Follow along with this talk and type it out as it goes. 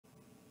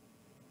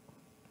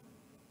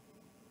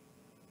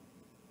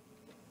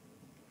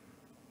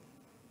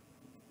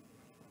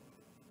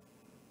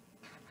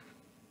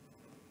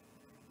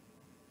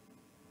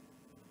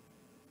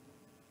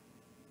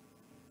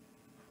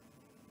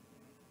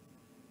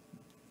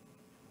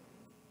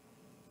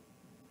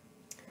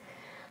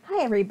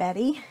Hi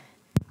everybody.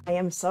 I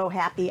am so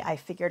happy I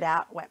figured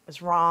out what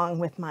was wrong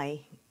with my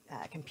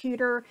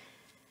computer.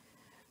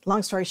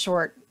 Long story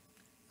short,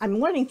 I'm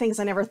learning things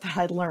I never thought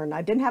I'd learn.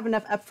 I didn't have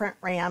enough upfront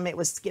RAM. It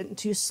was getting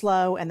too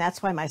slow, and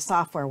that's why my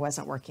software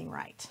wasn't working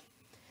right.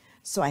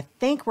 So I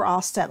think we're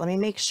all set. Let me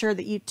make sure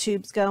that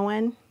YouTube's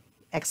going.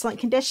 Excellent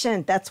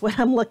condition. That's what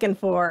I'm looking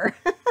for.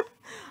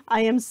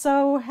 I am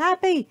so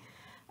happy.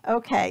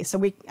 Okay, so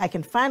I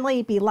can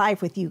finally be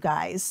live with you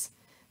guys.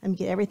 Let me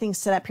get everything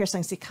set up here so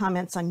I can see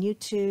comments on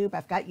YouTube.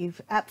 I've got you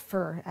up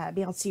for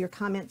being able to see your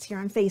comments here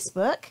on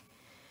Facebook.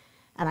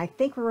 And I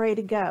think we're ready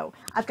to go.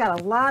 I've got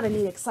a lot of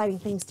neat, exciting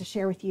things to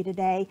share with you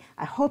today.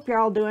 I hope you're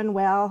all doing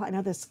well. I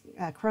know this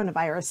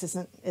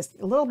coronavirus is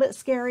a little bit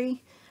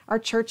scary. Our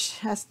church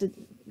has to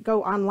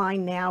go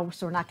online now,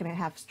 so we're not going to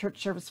have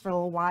church service for a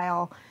little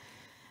while.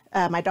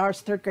 My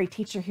daughter's a third grade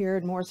teacher here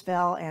in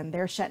Mooresville, and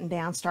they're shutting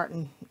down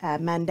starting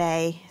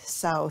Monday.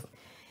 So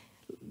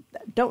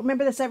don't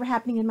remember this ever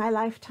happening in my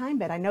lifetime,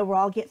 but I know we'll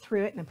all get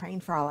through it, and I'm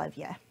praying for all of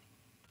you.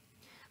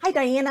 Hi,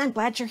 Diana. I'm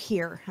glad you're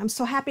here. I'm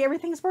so happy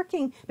everything's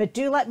working, but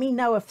do let me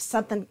know if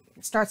something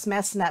starts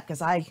messing up,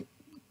 because I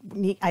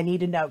need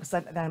to know, because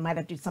then I might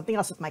have to do something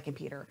else with my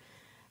computer.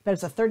 But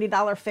it's a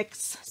 $30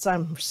 fix, so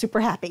I'm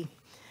super happy.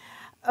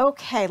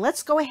 Okay,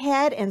 let's go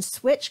ahead and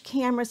switch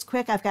cameras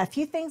quick. I've got a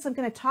few things I'm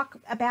going to talk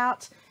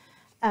about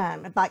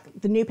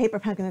the new paper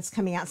pumpkin that's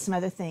coming out, some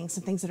other things,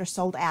 some things that are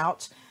sold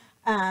out.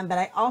 But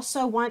I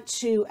also want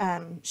to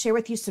share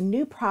with you some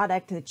new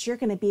product that you're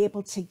going to be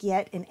able to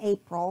get in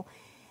April.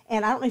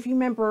 And I don't know if you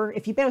remember,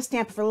 if you've been with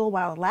Stampin' for a little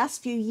while, the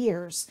last few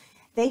years,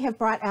 they have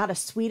brought out a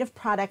suite of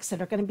products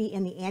that are going to be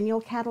in the annual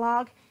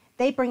catalog.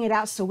 They bring it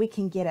out so we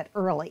can get it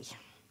early.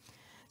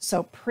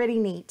 So pretty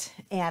neat,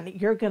 and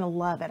you're going to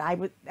love it.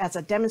 As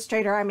a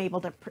demonstrator, I'm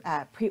able to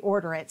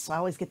pre-order it, so I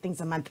always get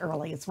things a month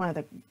early. It's one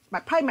of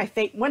my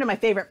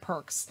favorite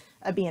perks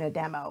of being a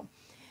demo.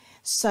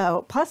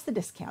 So plus the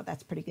discount,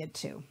 that's pretty good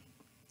too.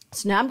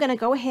 So now I'm going to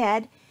go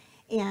ahead,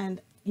 and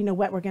you know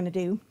what we're going to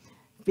do?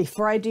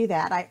 Before I do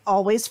that, I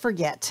always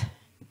forget.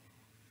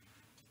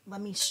 Let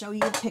me show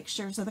you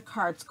pictures of the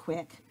cards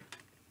quick,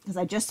 because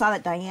I just saw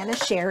that Diana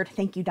shared.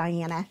 Thank you,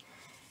 Diana.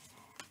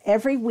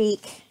 Every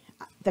week,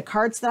 the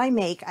cards that I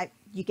make,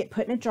 you get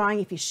put in a drawing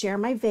if you share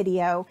my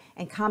video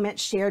and comment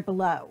shared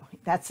below.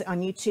 That's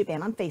on YouTube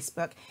and on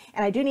Facebook.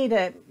 And I do need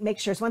to make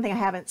sure, it's one thing I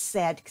haven't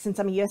said, since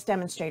I'm a U.S.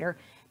 demonstrator,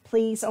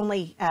 please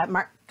only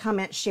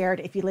comment shared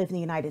if you live in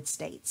the United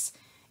States.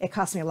 It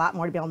costs me a lot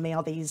more to be able to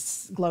mail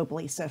these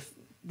globally. So if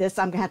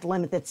I'm going to have to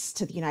limit this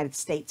to the United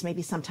States.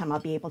 Maybe sometime I'll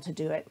be able to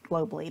do it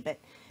globally, but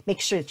make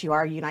sure that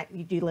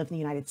you do live in the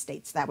United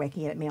States. That way I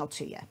can get it mailed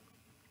to you.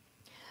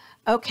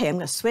 Okay, I'm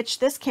going to switch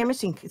this camera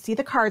so you can see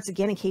the cards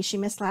again in case you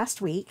missed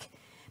last week.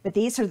 But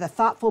these are the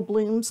Thoughtful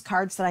Blooms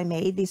cards that I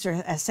made. These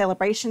are a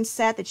Sale-A-Bration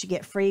set that you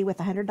get free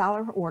with a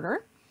 $100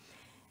 order.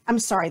 I'm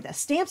sorry, the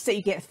stamps that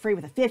you get free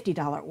with a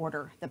 $50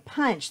 order. The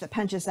punch that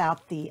punches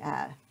out the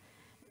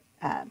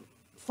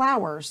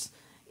flowers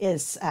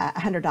is a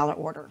 $100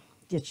 order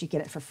that you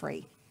get it for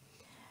free.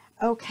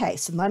 Okay,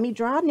 so let me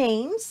draw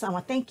names. I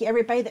want to thank you,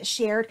 everybody that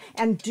shared.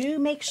 And do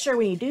make sure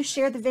when you do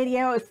share the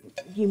video, if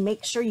you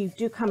make sure you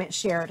do comment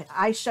shared.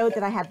 I showed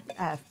that I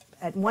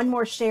had one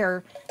more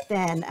share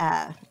than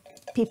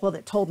people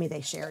that told me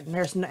they shared.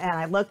 And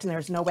I looked and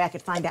there's no way I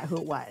could find out who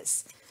it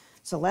was.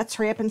 So let's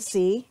hurry up and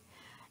see.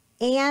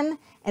 Anne,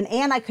 and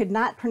Anne, I could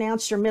not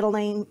pronounce your middle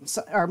name,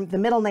 or the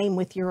middle name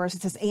with yours.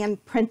 It says Anne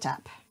Print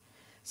Up.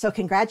 So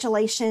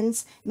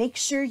congratulations. Make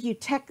sure you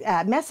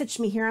message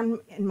me here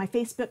in my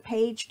Facebook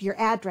page, your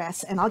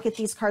address, and I'll get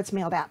these cards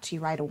mailed out to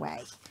you right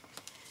away.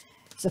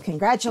 So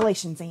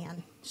congratulations,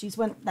 Anne.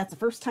 That's the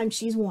first time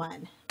she's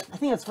won. I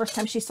think it's the first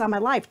time she saw my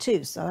live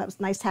too, so that was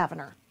nice having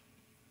her.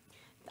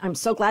 I'm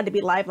so glad to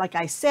be live, like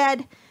I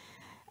said.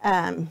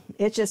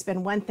 It's just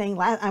been one thing.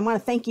 I want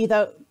to thank you,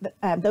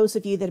 those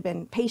of you that have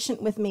been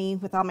patient with me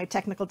with all my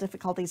technical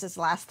difficulties this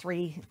last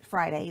 3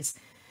 Fridays.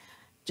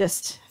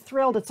 Just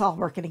thrilled it's all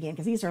working again,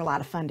 because these are a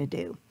lot of fun to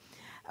do.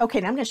 Okay,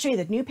 now I'm going to show you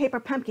the new paper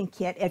pumpkin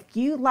kit. If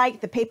you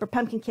like the paper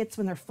pumpkin kits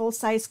when they're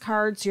full-size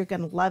cards, you're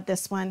going to love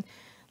this one.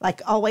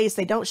 Like always,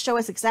 they don't show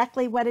us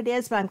exactly what it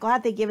is, but I'm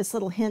glad they give us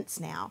little hints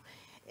now.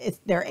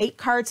 There are 8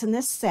 cards in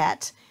this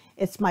set.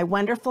 It's My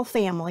Wonderful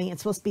Family.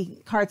 It's supposed to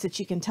be cards that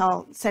you can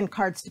send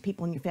cards to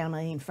people in your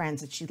family and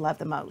friends that you love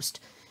the most.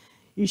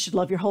 You should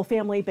love your whole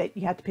family, but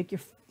you have to pick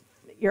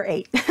your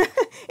 8.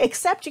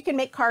 Except you can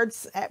make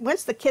cards,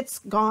 once the kit's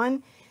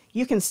gone,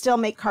 you can still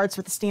make cards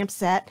with the stamp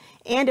set.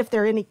 And if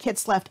there are any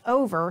kits left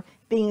over,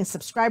 being a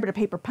subscriber to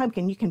Paper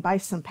Pumpkin, you can buy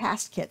some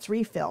past kits,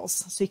 refills,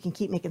 so you can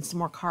keep making some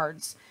more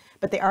cards.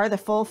 But they are the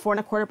full 4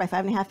 1/4 by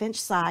 5 1/2 inch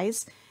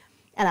size.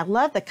 And I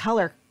love the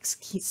color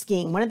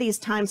scheme. One of these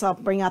times I'll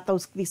bring out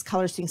these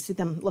colors so you can see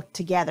them look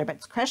together. But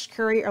it's crushed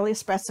curry, early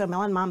espresso,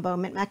 melon mambo,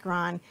 mint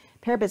macaron,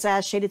 pear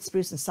bazaz, shaded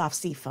spruce, and soft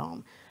sea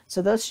foam.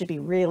 So those should be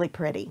really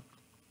pretty.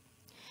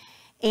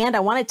 And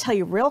I want to tell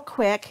you real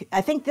quick,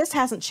 I think this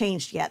hasn't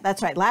changed yet.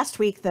 That's right. Last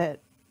week, the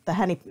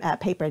honey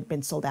paper had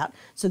been sold out.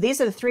 So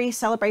these are the 3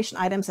 Sale-A-Bration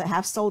items that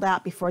have sold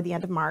out before the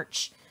end of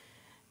March.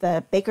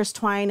 the Baker's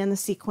Twine and the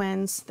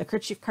sequins, the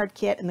kerchief card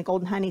kit, and the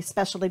Golden Honey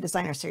Specialty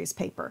Designer Series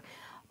paper.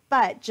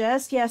 But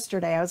just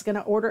yesterday, I was going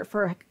to order it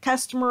for a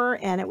customer,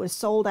 and it was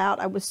sold out.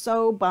 I was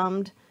so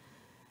bummed.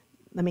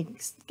 Let me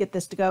get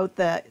this to go.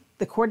 The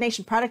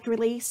coordination product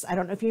release, I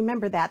don't know if you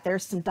remember that.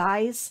 There's some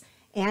dies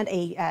and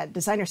a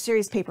Designer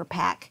Series paper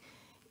pack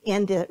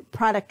in the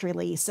product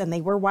release, and they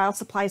were while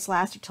supplies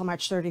lasted till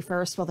March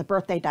 31st. Well, the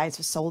birthday dies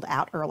was sold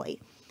out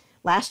early.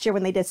 Last year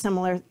when they did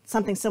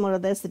something similar to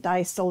this, the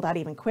dies sold out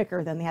even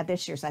quicker than they had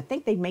this year. So I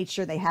think they made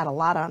sure they had a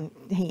lot on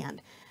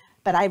hand.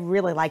 But I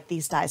really like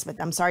these dies, but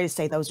I'm sorry to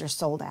say those are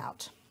sold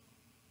out.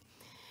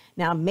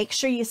 Now make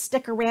sure you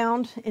stick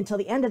around until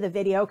the end of the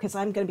video, because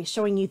I'm going to be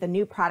showing you the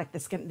new product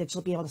that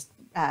you'll be able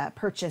to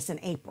purchase in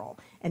April.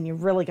 And you're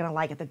really going to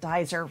like it. The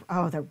dies are,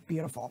 oh, they're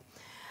beautiful.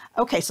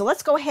 Okay, so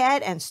let's go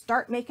ahead and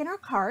start making our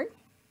card.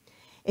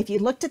 If you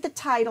looked at the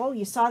title,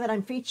 you saw that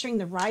I'm featuring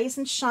the Rise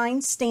and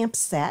Shine stamp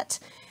set.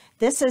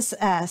 This is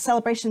a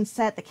Sale-A-Bration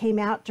set that came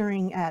out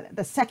during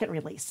the second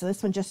release. So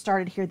this one just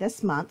started here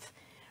this month.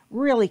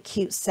 Really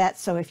cute set.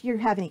 So if you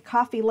have any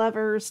coffee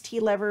lovers,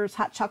 tea lovers,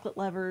 hot chocolate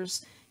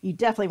lovers, you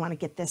definitely want to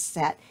get this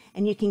set.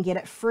 And you can get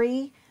it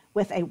free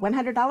with a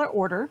 $100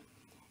 order.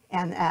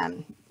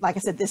 And like I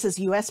said, this is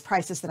US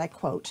prices that I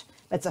quote.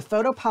 It's a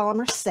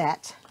photopolymer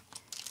set,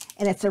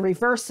 and it's a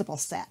reversible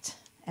set.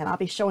 And I'll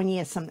be showing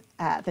you some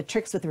the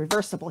tricks with the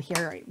reversible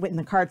here in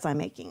the cards I'm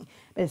making.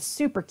 But it's a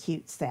super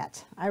cute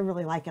set. I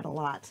really like it a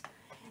lot.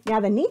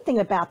 Now the neat thing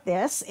about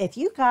this, if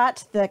you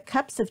got the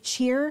Cups of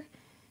Cheer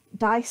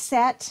die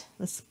set,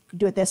 let's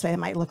do it this way, it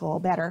might look a little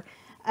better,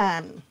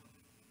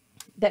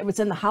 that was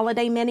in the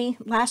holiday mini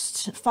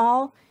last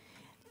fall,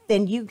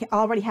 then you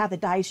already have the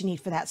dies you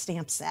need for that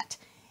stamp set.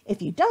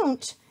 If you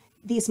don't,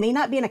 these may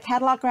not be in a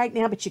catalog right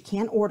now, but you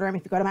can order them.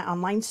 If you go to my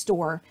online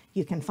store,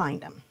 you can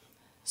find them.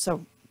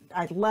 So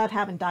I love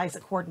having dies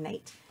that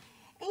coordinate.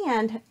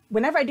 And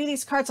whenever I do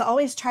these cards, I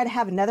always try to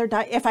have another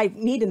die. If I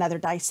need another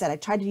die set, I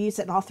try to use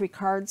it in all 3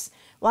 cards.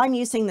 Well, I'm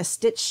using the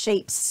Stitch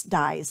Shapes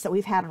dies that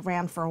we've had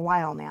around for a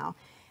while now.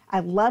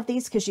 I love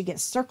these because you get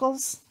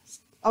circles,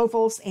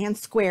 ovals, and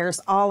squares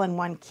all in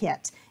one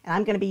kit. And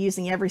I'm going to be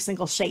using every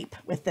single shape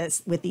with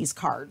these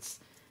cards.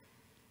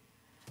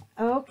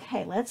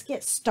 Okay, let's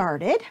get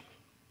started.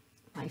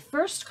 My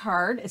first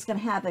card is going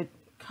to have a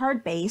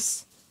card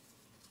base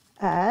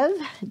of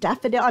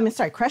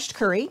crushed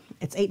curry.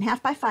 It's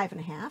 8.5 by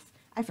 5.5.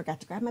 I forgot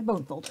to grab my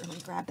bone folder. Let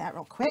me grab that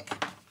real quick.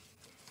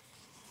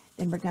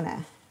 Then we're going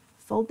to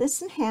fold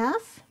this in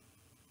half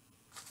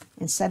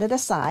and set it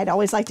aside. I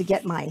always like to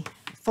get my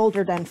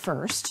folder done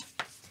first.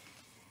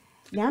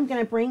 Now I'm going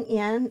to bring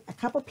in a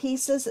couple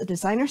pieces of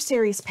Designer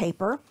Series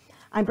paper.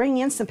 I'm bringing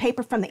in some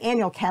paper from the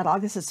annual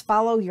catalog. This is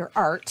Follow Your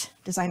Art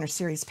Designer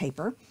Series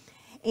paper.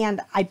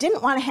 And I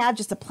didn't want to have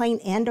just a plain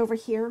end over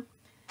here.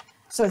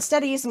 So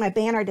instead of using my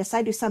banner, I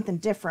decided to do something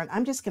different.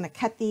 I'm just going to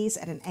cut these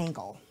at an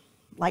angle,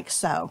 like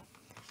so.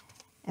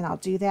 And I'll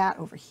do that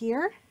over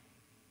here.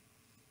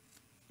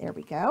 There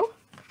we go.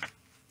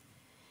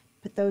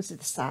 Put those to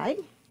the side.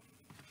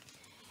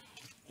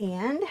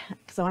 And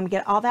so I'm going to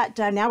get all that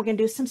done. Now we're going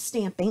to do some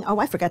stamping. Oh,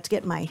 I forgot to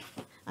get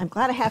I'm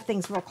glad I have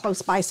things real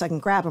close by so I can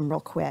grab them real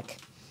quick.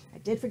 I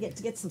did forget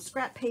to get some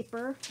scrap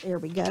paper. There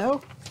we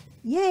go.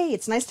 Yay,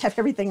 it's nice to have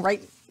everything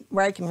right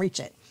where I can reach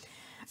it.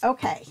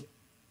 Okay.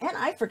 And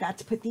I forgot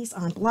to put these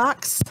on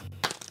blocks.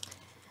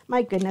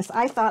 My goodness,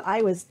 I thought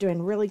I was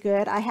doing really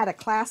good. I had a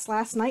class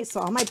last night,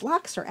 so all my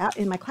blocks are out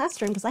in my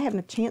classroom because I haven't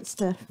a chance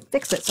to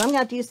fix it. So I'm going to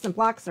have to use some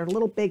blocks that are a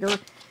little bigger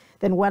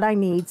than what I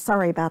need.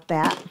 Sorry about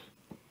that.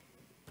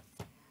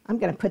 I'm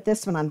going to put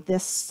this one on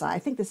this side. I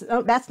think this is,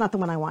 oh, that's not the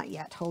one I want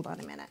yet. Hold on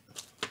a minute.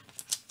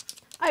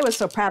 I was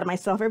so proud of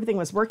myself. Everything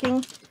was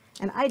working,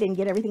 and I didn't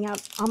get everything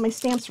out, all my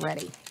stamps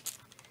ready.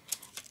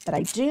 But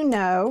I do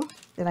know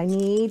that I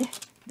need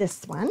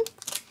this one.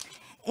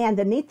 And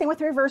the neat thing with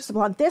the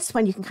reversible, on this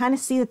one, you can kind of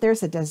see that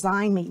there's a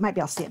design. You might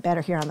be able to see it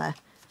better here on the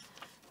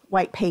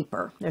white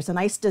paper. There's a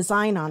nice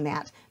design on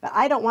that. But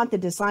I don't want the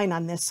design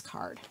on this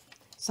card.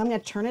 So I'm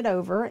going to turn it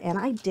over, and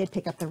I did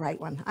pick up the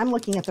right one. I'm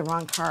looking at the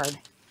wrong card.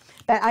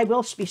 But I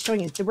will be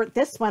showing you.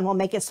 This one will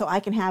make it so I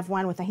can have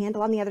one with a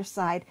handle on the other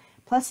side.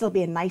 Plus, it'll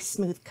be a nice,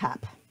 smooth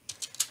cup.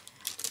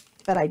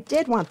 But I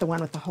did want the one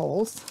with the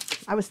holes.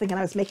 I was thinking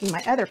I was making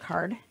my other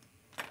card.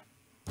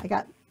 I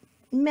got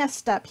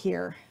messed up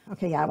here.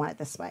 Okay, yeah, I want it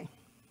this way.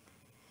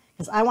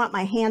 Because I want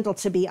my handle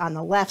to be on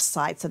the left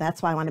side, so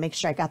that's why I want to make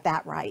sure I got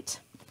that right.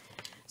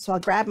 So I'll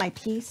grab my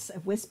piece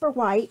of Whisper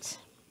White.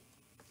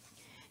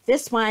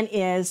 This one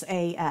is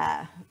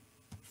a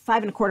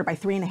 5 1/4 by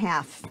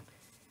 3.5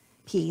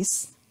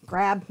 piece.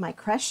 Grab my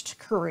crushed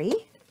curry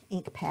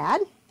ink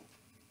pad.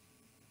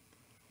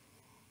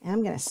 And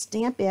I'm going to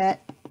stamp it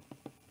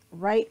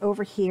right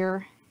over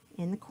here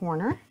in the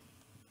corner,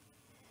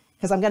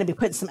 because I'm going to be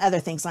putting some other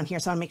things on here,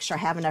 so I want to make sure I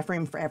have enough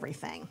room for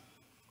everything.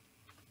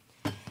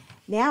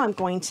 Now I'm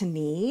going to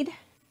need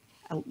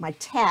my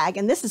tag,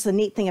 and this is the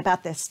neat thing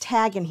about this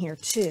tag in here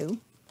too.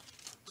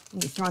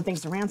 I'm throwing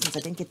things around since I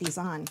didn't get these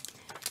on.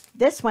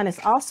 This one is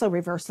also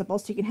reversible,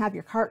 so you can have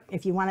your heart,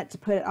 if you want it to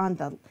put it on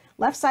the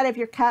left side of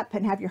your cup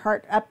and have your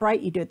heart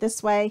upright, you do it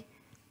this way,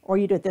 or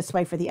you do it this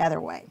way for the other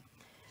way.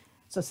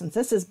 So since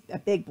this is a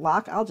big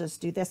block, I'll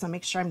just do this. I'll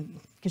make sure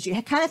because you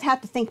kind of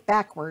have to think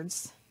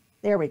backwards.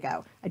 There we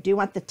go. I do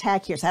want the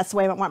tag here, so that's the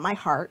way I want my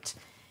heart.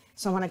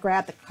 So I want to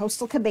grab the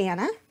Coastal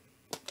Cabana.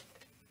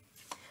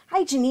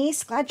 Hi,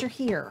 Janice. Glad you're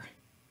here.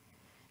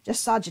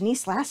 Just saw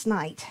Janice last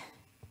night.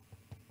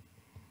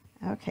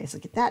 Okay, so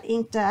get that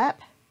inked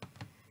up.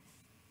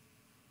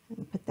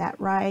 And put that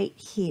right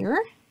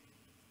here.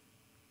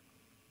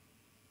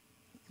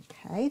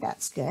 Okay,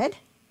 that's good.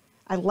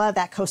 I love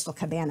that Coastal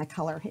Cabana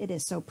color. It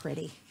is so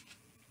pretty.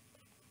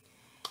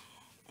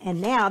 And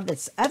now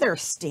this other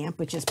stamp,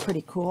 which is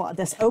pretty cool.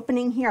 This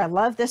opening here, I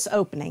love this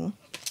opening.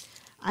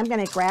 I'm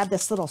going to grab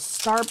this little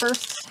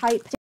starburst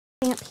type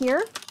stamp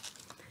here.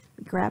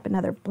 Grab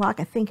another block.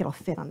 I think it'll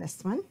fit on this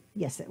one.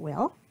 Yes, it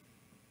will.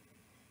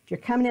 If you're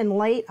coming in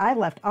late, I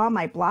left all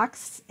my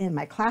blocks in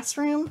my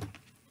classroom.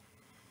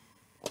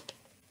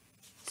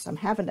 So I'm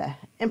having to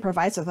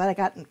improvise with what I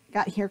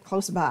got here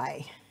close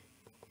by.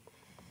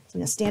 So I'm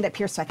going to stand up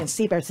here so I can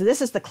see better. So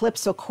this is the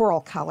Calypso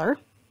Coral color.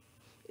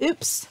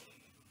 Oops.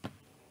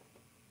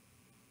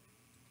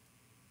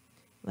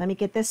 Let me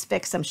get this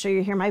fixed. I'm sure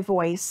you hear my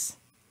voice.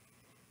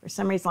 For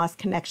some reason, I lost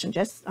connection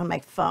just on my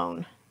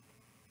phone.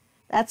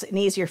 That's an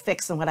easier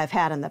fix than what I've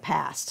had in the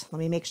past. Let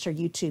me make sure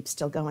YouTube's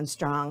still going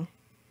strong.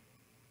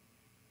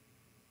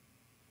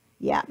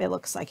 Yeah, it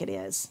looks like it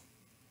is.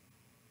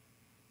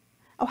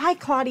 Oh, hi,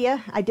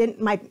 Claudia.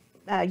 My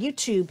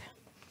YouTube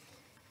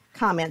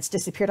comments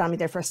disappeared on me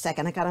there for a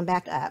second. I got them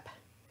back up.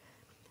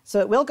 So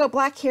it will go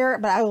black here,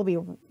 but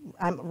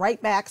I'm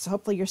right back. So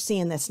hopefully you're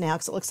seeing this now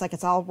because it looks like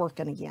it's all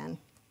working again.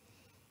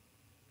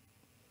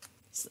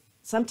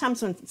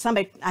 Sometimes when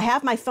I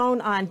have my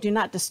phone on Do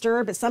Not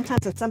Disturb, but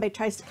sometimes if somebody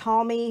tries to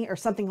call me or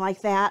something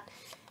like that,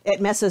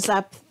 it messes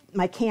up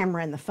my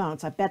camera in the phone.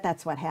 So I bet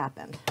that's what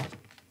happened.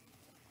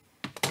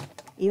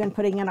 Even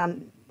putting it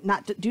on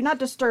Do Not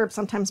Disturb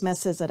sometimes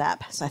messes it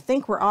up. So I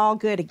think we're all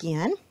good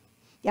again.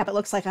 Yep, it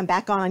looks like I'm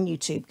back on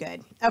YouTube.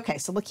 Good. Okay,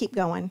 so we'll keep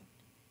going.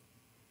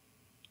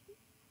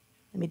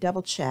 Let me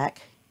double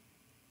check.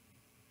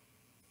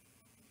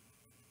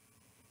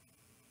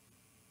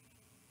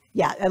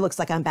 Yeah, it looks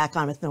like I'm back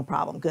on with no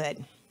problem.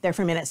 Good. There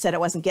for a minute it said it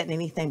wasn't getting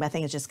anything, but I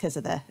think it's just because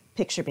of the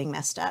picture being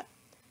messed up.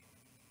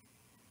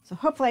 So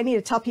hopefully I need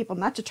to tell people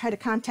not to try to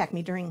contact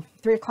me during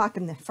 3 o'clock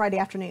in the Friday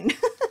afternoon.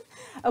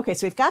 Okay,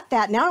 so we've got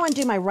that. Now I want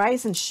to do my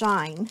Rise and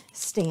Shine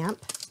stamp.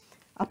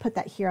 I'll put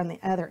that here on the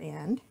other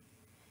end.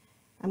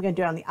 I'm going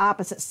to do it on the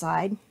opposite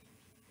side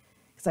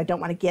because I don't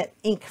want to get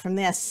ink from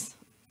this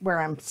where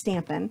I'm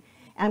stamping. And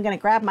I'm going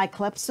to grab my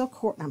Coastal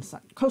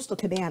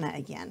Cabana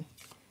again.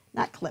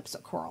 Not Calypso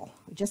Coral.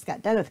 We just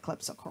got done with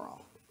Calypso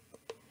Coral.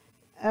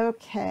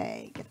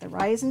 Okay, get the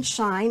Rise and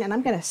Shine, and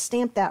I'm going to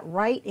stamp that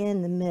right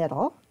in the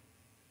middle,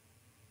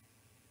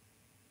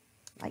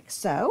 like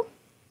so.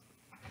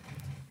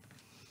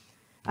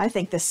 I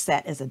think this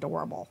set is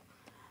adorable.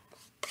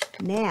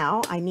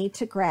 Now I need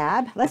to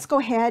grab, let's go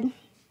ahead.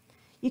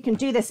 You can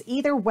do this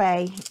either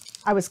way.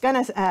 I was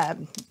going to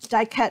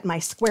die cut my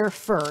square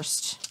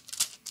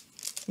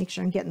first. Make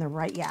sure I'm getting the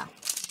right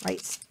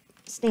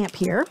stamp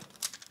here.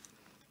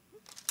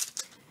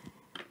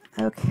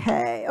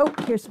 Okay, oh,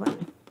 here's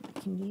one I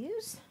can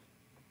use.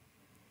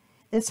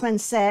 This one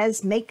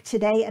says, Make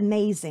Today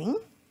Amazing.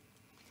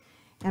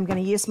 I'm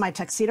going to use my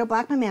Tuxedo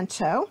Black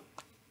Memento.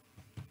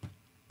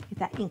 Get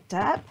that inked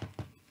up.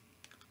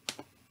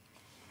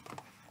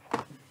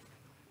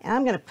 And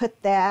I'm going to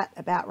put that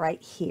about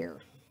right here.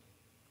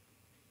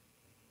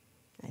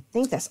 I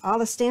think that's all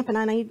the stamping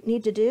I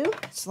need to do.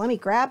 So let me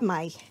grab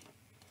my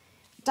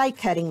die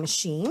cutting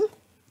machine.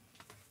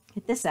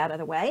 Get this out of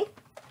the way.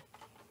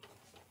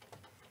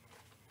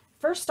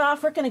 First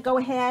off, we're going to go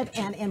ahead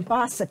and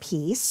emboss a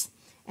piece.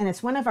 And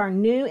it's one of our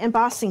new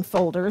embossing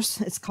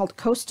folders. It's called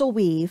Coastal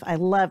Weave. I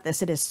love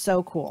this. It is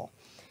so cool.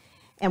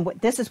 And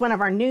this is one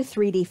of our new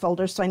 3D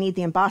folders, so I need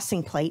the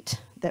embossing plate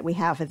that we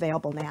have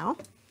available now.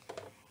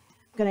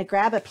 I'm going to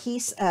grab a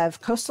piece of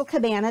Coastal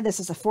Cabana.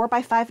 This is a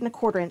 4x5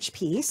 1/4 inch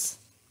piece.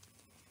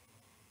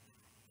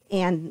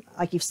 And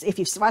like if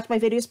you've watched my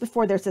videos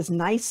before, there's this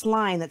nice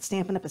line that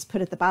Stampin' Up! Has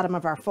put at the bottom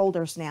of our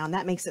folders now, and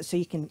that makes it so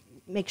you can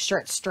make sure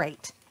it's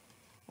straight.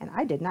 And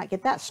I did not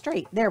get that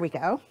straight. There we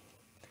go.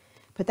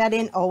 Put that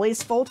in,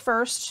 always fold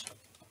first.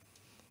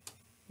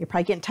 You're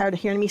probably getting tired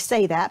of hearing me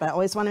say that, but I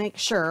always want to make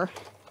sure.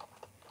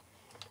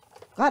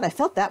 God, I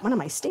felt that one of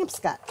my stamps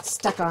got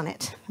stuck on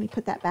it. Let me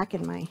put that back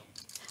in my,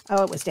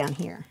 oh, it was down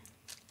here.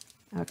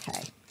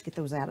 Okay, get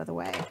those out of the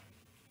way.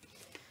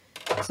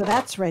 So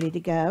that's ready to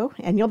go,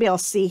 and you'll be able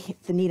to see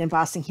the neat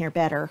embossing here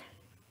better.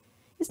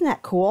 Isn't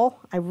that cool?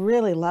 I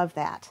really love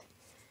that.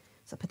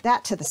 So put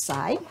that to the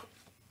side.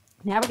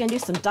 Now we're going to do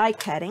some die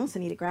cutting, so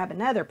I need to grab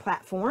another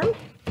platform.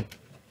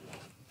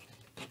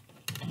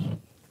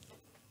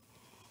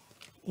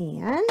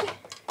 And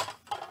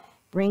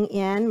bring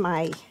in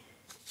my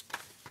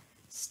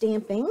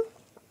stamping.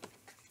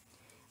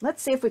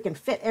 Let's see if we can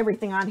fit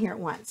everything on here at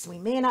once. We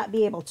may not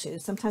be able to.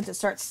 Sometimes it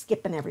starts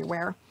skipping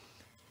everywhere.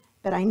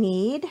 But I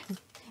need,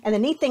 and the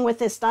neat thing with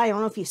this die, I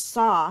don't know if you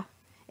saw,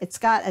 it's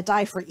got a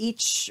die for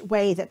each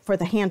way that for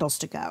the handles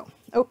to go.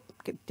 Oh,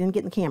 didn't get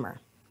in the camera.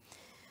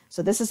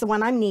 So this is the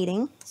one I'm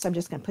needing. So I'm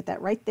just going to put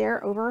that right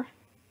there over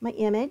my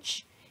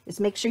image. Just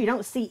make sure you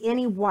don't see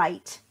any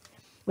white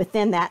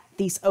within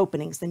these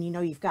openings. Then you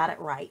know you've got it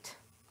right.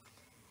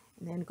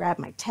 And then grab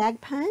my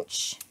tag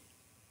punch.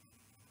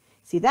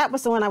 See, that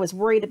was the one I was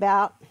worried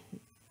about.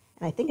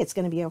 And I think it's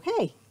going to be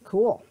okay.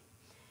 Cool.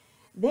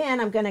 Then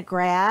I'm going to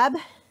grab,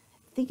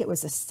 I think it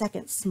was the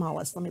second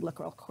smallest. Let me look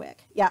real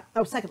quick. Yeah,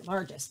 oh, second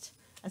largest.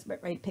 I was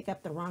about ready to pick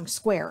up the wrong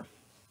square.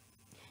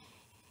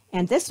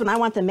 And this one, I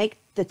want to make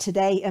the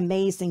Today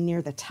Amazing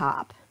near the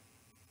top.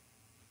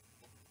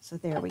 So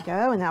there we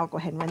go. And now I'll go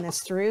ahead and run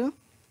this through.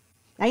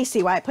 Now you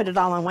see why I put it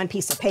all on one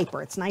piece of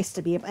paper. It's nice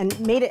to be able, and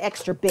made it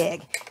extra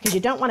big because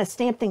you don't want to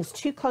stamp things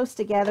too close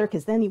together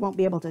because then you won't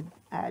be able to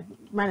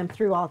run them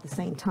through all at the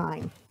same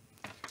time.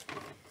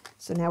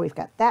 So now we've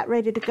got that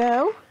ready to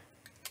go.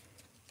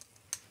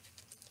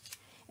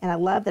 And I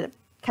love that it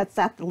cuts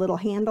out the little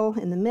handle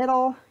in the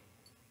middle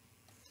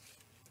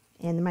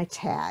and my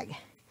tag.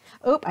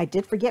 Oh, I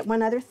did forget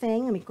one other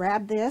thing. Let me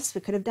grab this.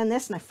 We could have done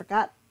this and I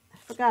forgot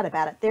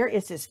about it. There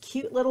is this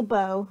cute little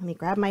bow. Let me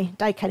grab my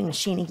die cutting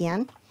machine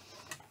again.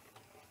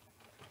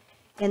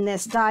 In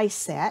this die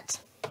set.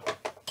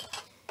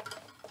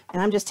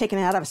 And I'm just taking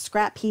it out of a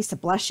scrap piece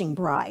of Blushing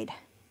Bride.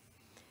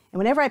 And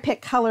whenever I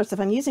pick colors, if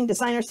I'm using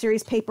designer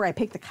series paper, I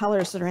pick the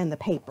colors that are in the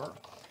paper.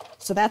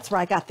 So that's where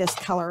I got this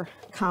color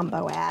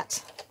combo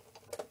at.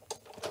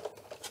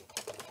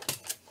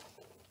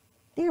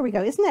 There we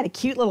go. Isn't that a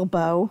cute little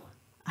bow?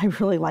 I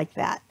really like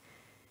that.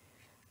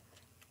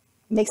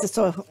 Makes it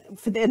so,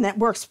 and that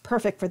works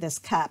perfect for this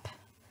cup.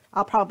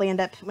 I'll probably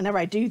end up, whenever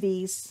I do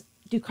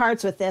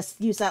cards with this,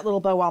 use that little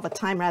bow all the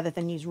time rather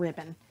than use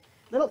ribbon.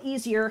 A little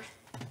easier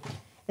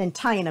than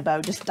tying a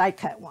bow, just die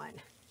cut one.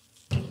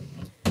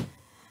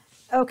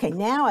 Okay,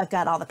 now I've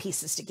got all the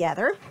pieces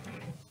together.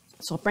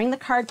 So I'll bring the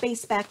card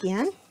base back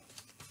in.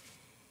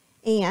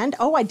 And,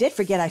 oh, I did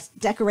forget I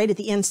decorated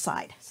the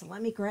inside. So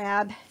let me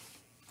grab,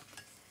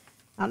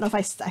 I don't know if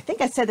I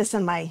think I said this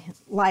in my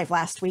live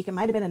last week. It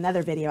might have been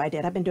another video I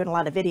did. I've been doing a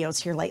lot of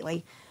videos here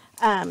lately.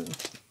 I'm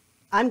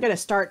going to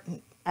start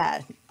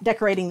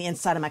decorating the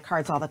inside of my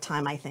cards all the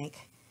time, I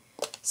think.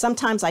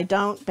 Sometimes I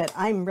don't, but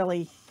I'm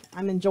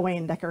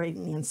enjoying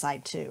decorating the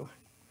inside too.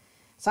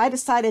 So I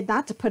decided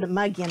not to put a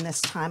mug in this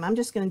time. I'm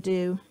just going to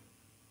do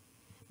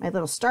my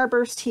little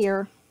starburst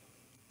here.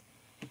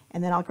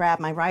 And then I'll grab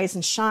my Rise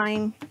and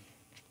Shine.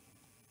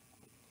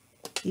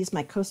 Use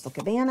my Coastal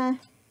Cabana.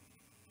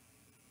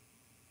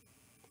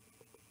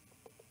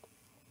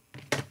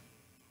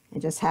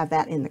 And just have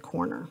that in the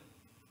corner.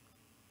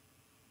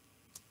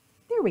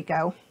 There we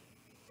go.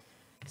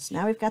 So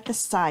now we've got the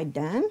side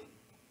done.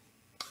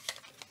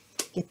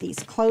 Get these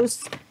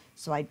close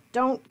so I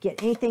don't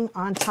get anything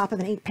on top of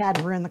an ink pad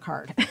and ruin the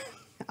card.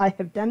 I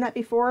have done that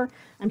before.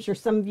 I'm sure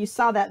some of you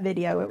saw that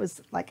video. It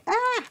was like,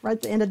 right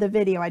at the end of the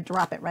video, I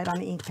drop it right on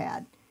the ink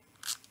pad.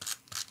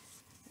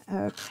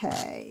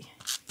 Okay.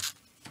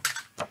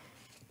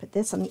 Put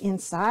this on the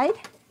inside.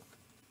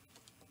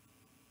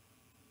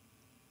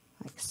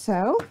 Like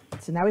so.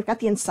 So now we've got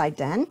the inside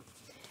done.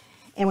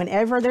 And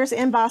whenever there's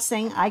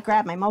embossing, I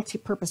grab my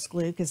multi-purpose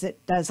glue because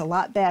it does a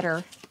lot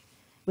better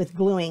with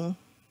gluing,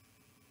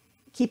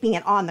 keeping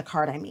it on the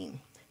card, I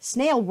mean.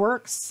 Snail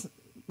works,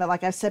 but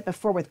like I've said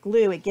before, with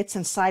glue, it gets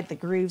inside the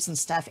grooves and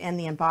stuff and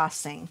the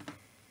embossing.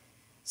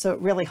 So it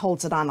really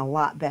holds it on a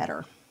lot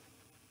better.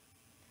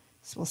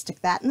 So we'll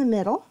stick that in the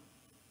middle.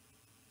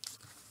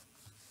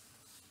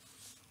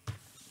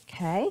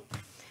 Okay.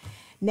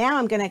 Now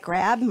I'm going to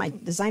grab my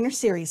designer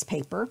series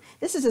paper.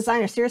 This is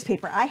designer series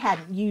paper I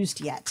hadn't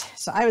used yet.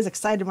 So I was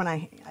excited when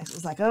I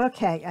was like,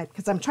 okay,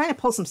 because I'm trying to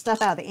pull some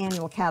stuff out of the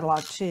annual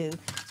catalog too.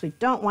 So we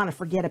don't want to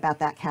forget about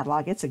that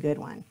catalog. It's a good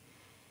one.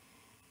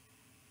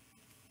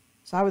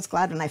 So I was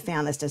glad when I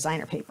found this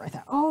designer paper. I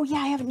thought, oh yeah,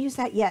 I haven't used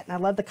that yet. And I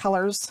love the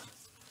colors.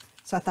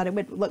 So I thought it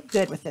would look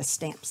good with this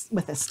stamp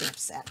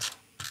set.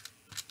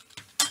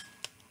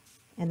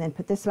 And then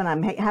put this one,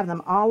 I'm having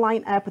them all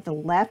line up with the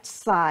left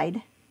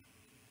side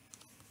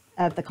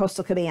of the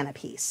Coastal Cabana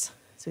piece.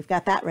 So we've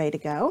got that ready to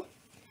go.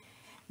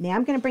 Now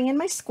I'm going to bring in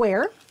my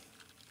square.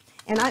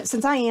 And this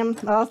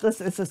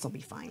will be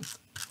fine.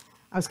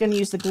 I was going to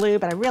use the glue,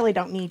 but I really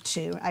don't need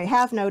to. I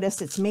have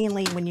noticed it's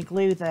mainly when you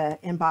glue the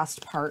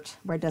embossed part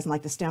where it doesn't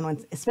like to stay on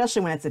one,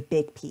 especially when it's a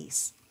big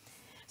piece.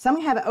 So I'm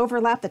going to have it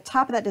overlap the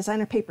top of that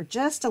designer paper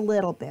just a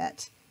little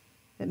bit,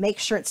 but make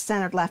sure it's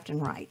centered left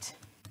and right.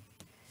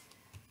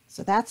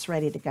 So that's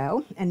ready to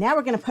go. And now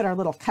we're going to put our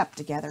little cup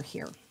together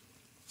here.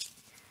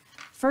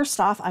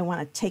 First off, I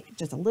want to take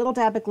just a little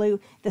dab of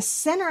glue. The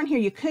center on here,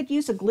 you could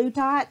use a glue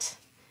dot,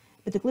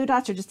 but the glue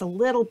dots are just a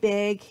little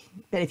big.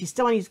 But if you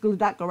still want to use glue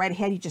dot, go right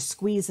ahead. You just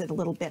squeeze it a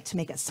little bit to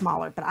make it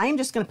smaller. But I'm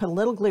just going to put a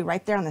little glue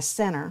right there on the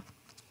center.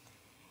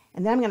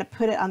 And then I'm going to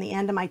put it on the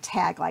end of my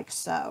tag like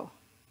so.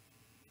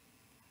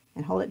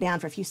 and hold it down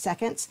for a few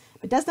seconds.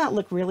 But it does not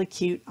look really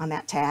cute on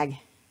that tag.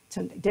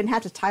 So it didn't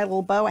have to tie a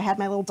little bow. I had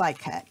my little die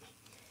cut.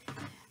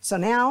 So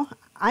now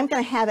I'm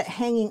going to have it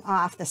hanging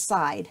off the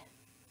side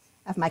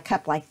of my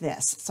cup like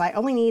this. So I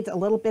only need a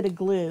little bit of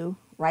glue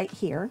right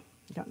here.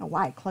 I don't know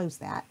why I closed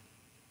that.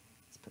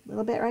 Let's put a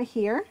little bit right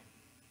here.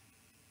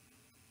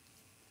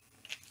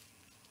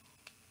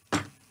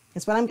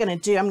 Because what I'm going to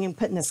do, I'm going to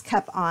put this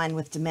cup on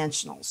with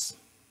dimensionals.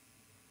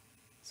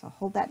 So I'll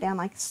hold that down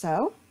like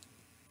so.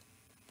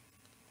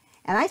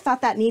 And I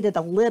thought that needed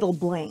a little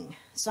bling.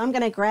 So I'm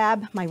going to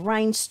grab my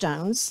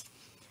rhinestones.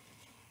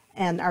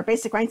 And our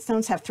basic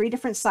rhinestones have 3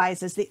 different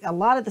sizes. A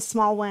lot of the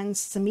small ones,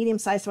 some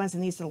medium-sized ones,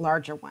 and these are the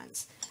larger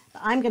ones.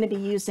 But I'm going to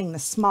be using the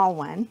small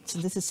one. So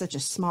this is such a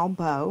small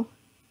bow.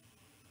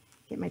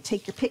 Get my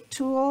take your pick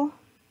tool.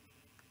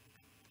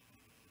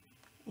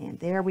 And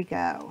there we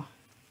go.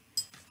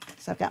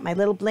 So I've got my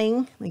little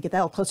bling. Let me get that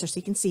a little closer so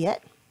you can see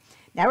it.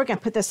 Now we're going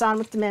to put this on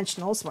with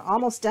dimensionals. We're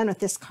almost done with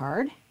this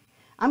card.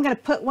 I'm going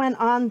to put one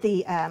on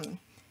the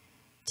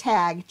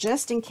tag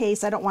just in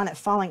case I don't want it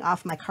falling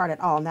off my card at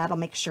all, and that'll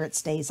make sure it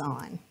stays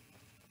on.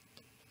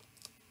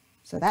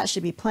 So that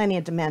should be plenty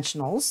of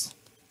dimensionals.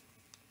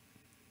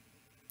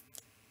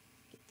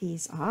 Get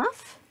these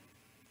off.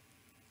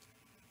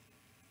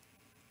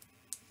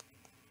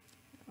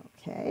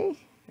 Okay,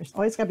 there's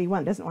always got to be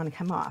one that doesn't want to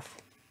come off.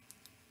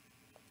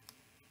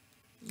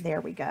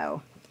 There we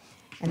go.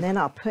 And then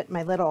I'll put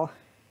my little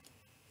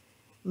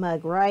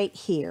mug right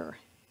here.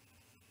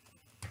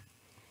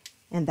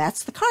 And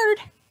that's the card.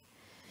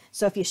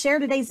 So if you share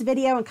today's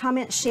video and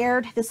comment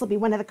shared, this will be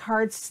one of the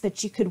cards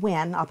that you could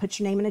win. I'll put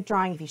your name in a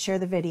drawing if you share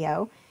the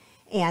video,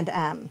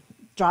 and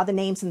draw the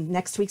names in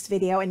next week's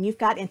video. And you've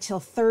got until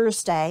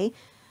Thursday,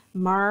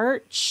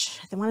 March,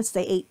 I want to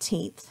say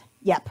 18th.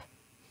 Yep.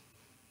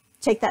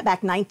 Take that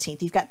back,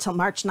 19th. You've got till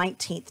March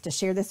 19th to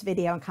share this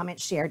video and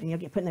comment shared, and you'll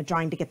get put in a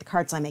drawing to get the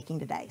cards I'm making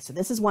today. So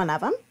this is one of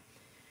them.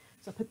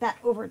 So put that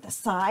over at the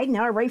side.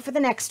 Now I'm ready for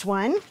the next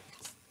one.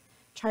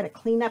 Try to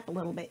clean up a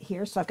little bit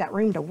here so I've got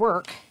room to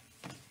work.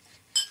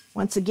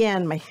 Once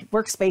again, my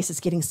workspace is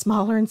getting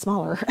smaller and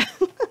smaller.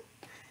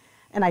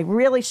 And I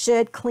really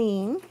should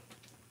clean.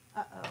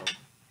 Uh-oh.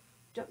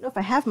 Don't know if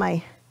I have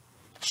my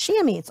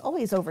chamois. It's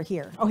always over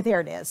here. Oh,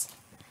 there it is.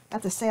 I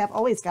have to say I've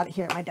always got it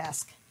here at my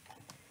desk.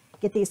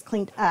 Get these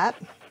cleaned up.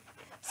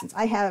 Since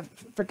I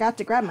forgot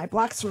to grab my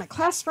blocks from my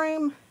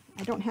classroom,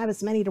 I don't have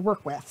as many to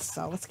work with.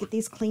 So let's get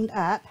these cleaned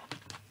up.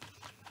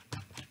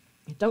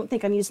 I don't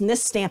think I'm using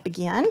this stamp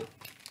again.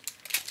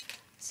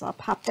 So I'll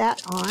pop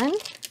that on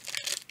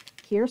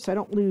here so I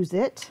don't lose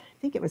it. I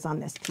think it was on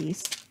this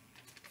piece.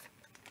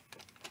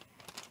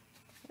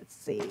 Let's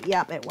see.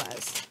 Yep, it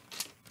was.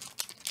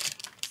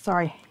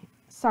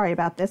 Sorry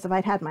about this. If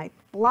I'd had my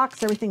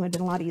blocks, everything would have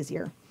been a lot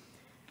easier.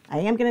 I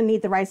am going to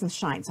need the Rise and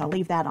Shine, so I'll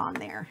leave that on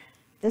there.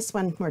 This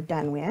one we're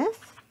done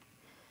with.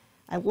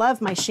 I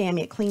love my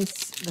chamois. It cleans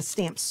the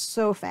stamps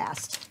so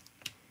fast.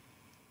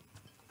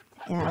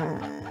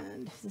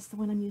 And is this the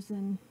one I'm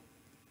using?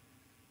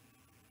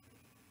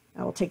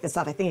 I will take this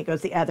off. I think it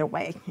goes the other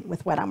way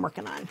with what I'm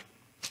working on.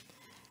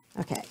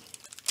 Okay.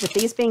 With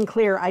these being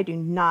clear, I do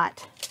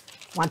not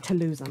want to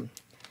lose them.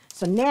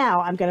 So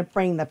now I'm going to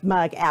bring the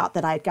mug out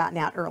that I'd gotten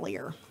out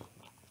earlier.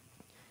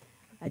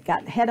 I'd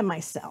gotten ahead of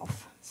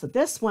myself. So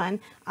this one,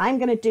 I'm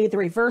going to do the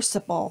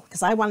reversible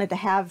because I wanted to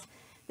have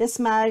this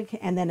mug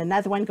and then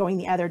another one going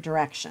the other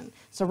direction.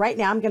 So right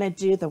now I'm going to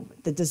do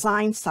the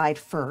design side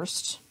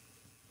first.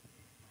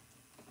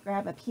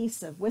 Grab a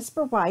piece of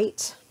Whisper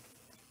White.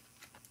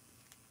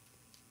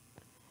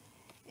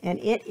 And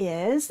it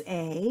is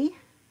a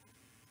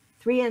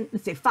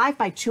 5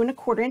 by 2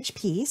 1/4 inch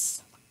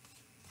piece.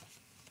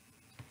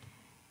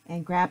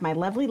 And grab my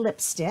lovely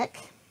lipstick.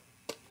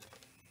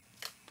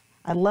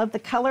 I love the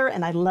color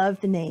and I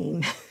love the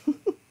name.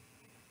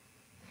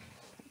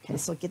 Okay,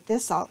 so get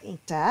this all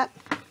inked up.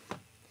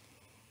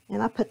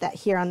 And I'll put that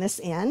here on this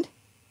end.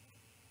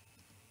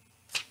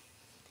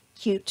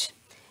 Cute.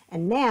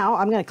 And now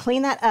I'm going to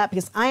clean that up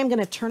because I am going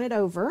to turn it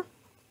over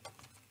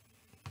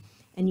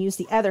and use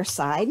the other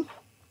side.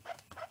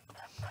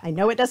 I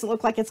know it doesn't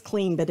look like it's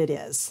clean, but it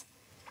is.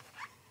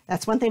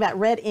 That's one thing about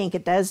red ink.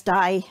 It does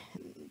dye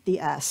the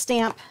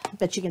stamp,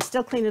 but you can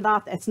still clean it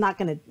off. It's not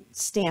going to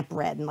stamp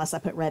red unless I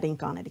put red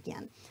ink on it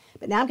again.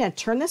 But now I'm going to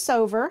turn this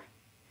over.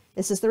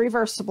 This is the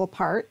reversible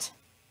part.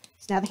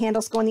 So now the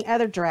handle's going the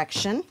other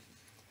direction.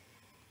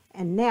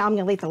 And now I'm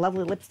going to leave the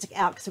lovely lipstick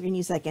out because we're going to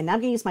use that again. Now I'm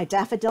going to use my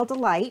Daffodil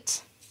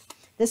Delight.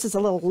 This is a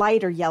little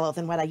lighter yellow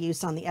than what I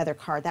used on the other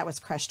card. That was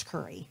Crushed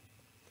Curry.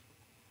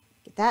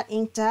 Get that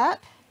inked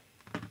up.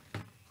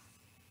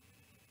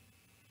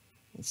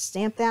 And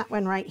stamp that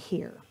one right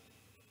here.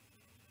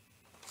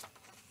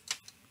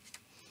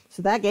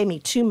 So that gave me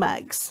 2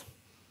 mugs.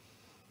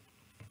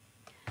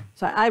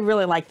 So I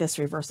really like this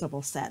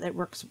reversible set. It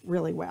works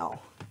really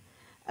well.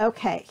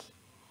 Okay,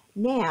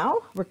 now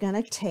we're going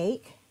to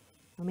take,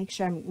 I'll make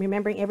sure I'm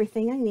remembering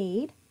everything I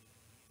need.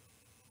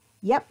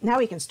 Yep, now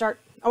we can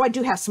start. Oh, I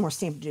do have some more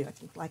stamp to do.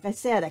 Like I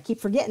said, I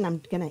keep forgetting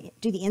I'm going to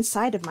do the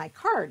inside of my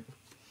card.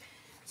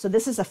 So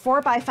this is a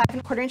 4 by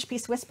 5¼ inch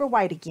piece Whisper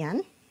White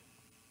again.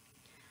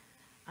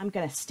 I'm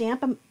going to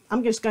stamp them.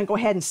 I'm just going to go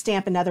ahead and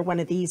stamp another one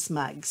of these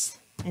mugs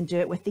and do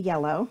it with the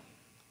yellow.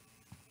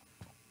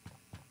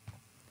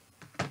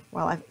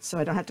 So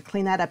I don't have to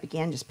clean that up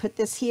again. Just put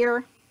this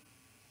here.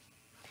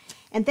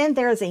 And then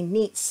there is a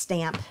neat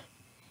stamp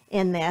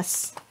in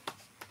this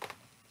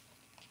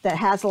that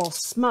has a little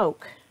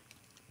smoke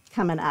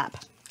coming up.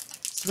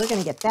 So we're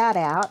going to get that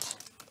out.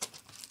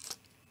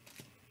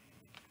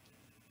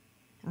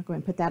 I'll go ahead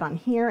and put that on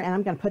here, and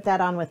I'm going to put that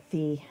on with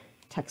the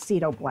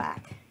tuxedo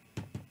black.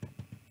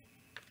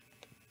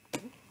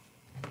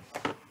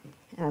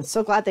 And I'm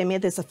so glad they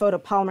made this a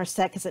photopolymer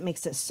set because it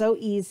makes it so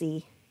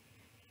easy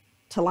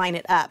to line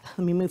it up.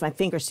 Let me move my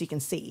finger so you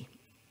can see.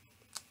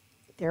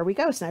 There we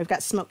go. So now we've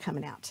got smoke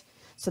coming out.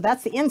 So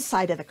that's the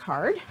inside of the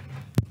card.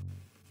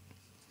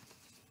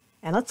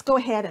 And let's go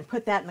ahead and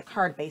put that in the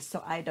card base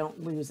so I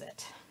don't lose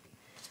it.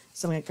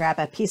 So I'm going to grab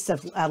a piece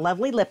of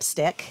lovely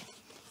lipstick.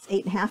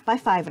 It's 8.5 by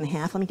 5.5.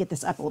 Let me get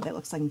this up a little bit.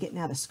 Looks like I'm getting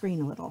out of the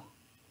screen a little.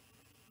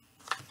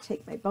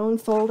 Take my bone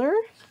folder.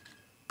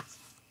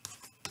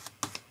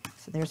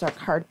 So there's our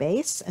card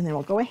base. And then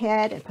we'll go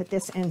ahead and put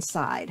this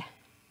inside.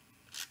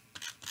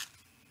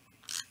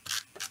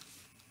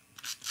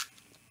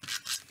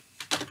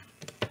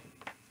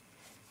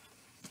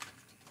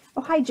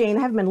 Oh, hi, Jane.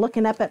 I haven't been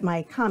looking up at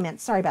my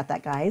comments. Sorry about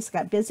that, guys.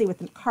 Got busy with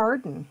the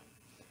card, and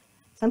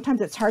sometimes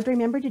it's hard to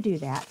remember to do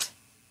that.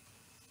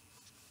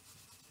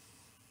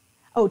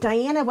 Oh,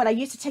 Diana, what I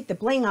used to take the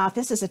bling off,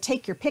 this is a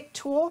take your pick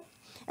tool.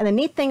 And the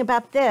neat thing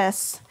about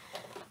this,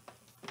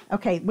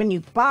 okay, when you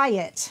buy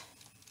it,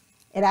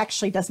 it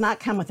actually does not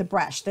come with a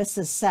brush. This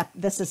is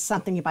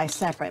something you buy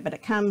separate, but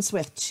it comes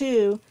with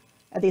 2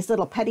 of these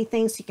little putty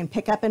things so you can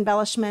pick up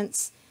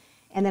embellishments.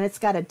 And then it's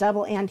got a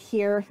double end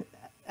here,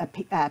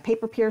 a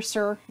paper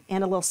piercer,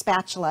 and a little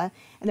spatula.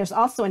 And there's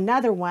also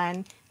another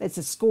one that's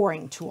a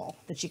scoring tool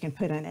that you can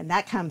put in, and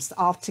that comes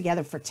all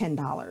together for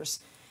 $10.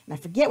 And I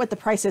forget what the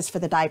price is for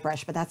the die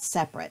brush, but that's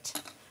separate.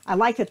 I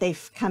like that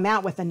they've come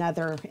out with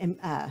another end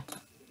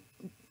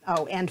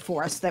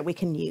for us that we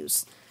can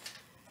use.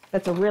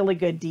 That's a really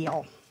good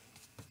deal.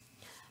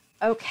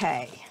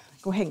 Okay,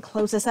 go ahead and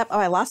close this up. Oh,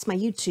 I lost my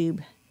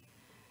YouTube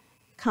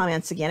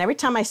comments again. Every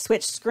time I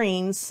switch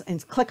screens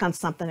and click on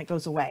something, it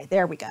goes away.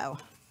 There we go.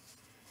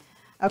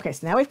 Okay,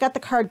 so now we've got the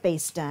card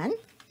base done.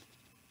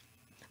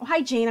 Oh,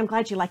 hi, Jane. I'm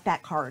glad you like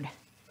that card.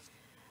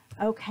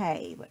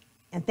 Okay,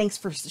 and thanks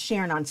for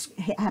sharing on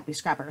Happy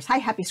Scrappers. Hi,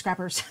 Happy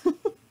Scrappers.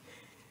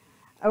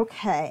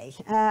 Okay,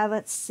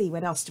 let's see.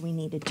 What else do we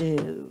need to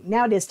do?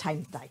 Now it is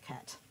time to die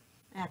cut.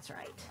 That's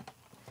right.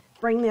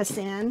 Bring this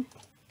in.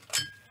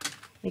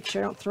 Make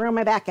sure I don't throw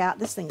my back out.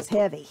 This thing's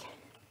heavy.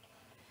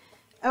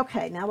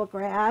 Okay, now we'll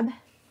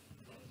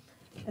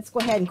let's go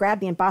ahead and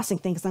grab the embossing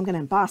thing because I'm going to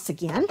emboss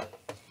again.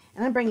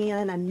 And I'm bringing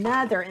in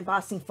another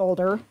embossing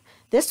folder.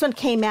 This one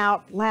came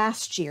out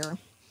last year.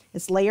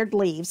 It's layered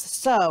leaves.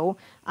 So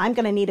I'm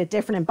going to need a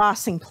different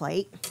embossing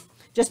plate.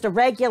 Just a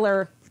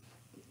regular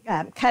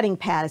cutting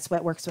pad is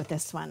what works with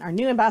this one. Our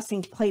new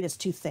embossing plate is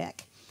too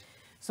thick.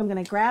 So I'm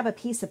going to grab a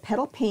piece of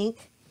petal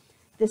pink.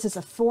 This is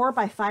a 4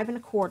 by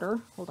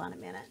 5¼ Hold on a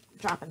minute.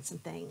 Dropping some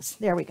things.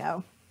 There we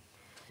go.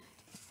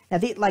 Now,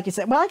 like you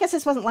said, well, I guess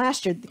this wasn't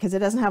last year because it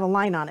doesn't have a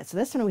line on it. So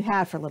this one we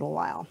had for a little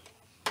while.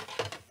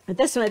 But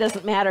this one, it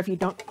doesn't matter if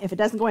it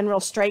doesn't go in real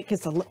straight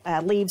because the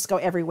leaves go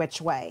every which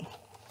way.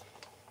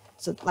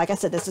 So like I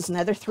said, this is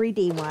another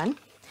 3D one.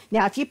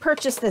 Now, if you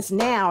purchase this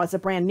now as a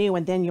brand new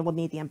one, then you will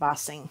need the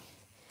embossing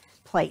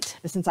plate.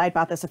 But since I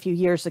bought this a few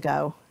years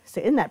ago, so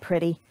isn't that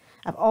pretty?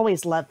 I've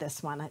always loved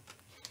this one.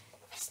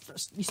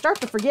 You start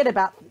to forget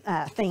about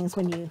things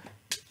when you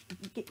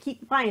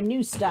keep buying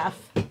new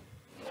stuff.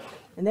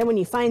 And then when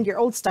you find your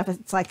old stuff,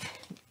 it's like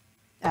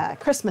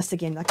Christmas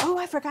again. Like, oh,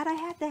 I forgot I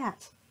had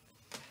that.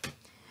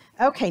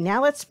 Okay,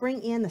 now let's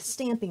bring in the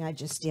stamping I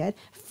just did.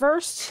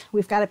 First,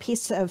 we've got a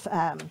piece of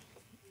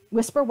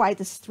Whisper White.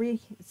 This is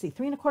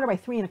 3¼ by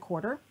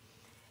 3¼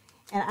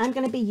 And I'm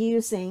going to be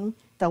using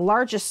the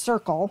largest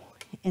circle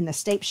in the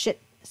stitched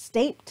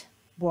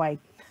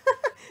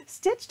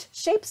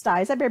shapes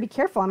dies. I better be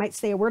careful. I might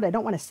say a word I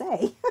don't want to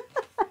say.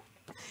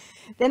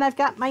 Then I've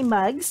got my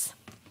mugs.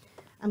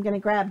 I'm going to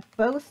grab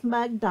both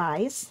mug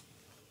dies.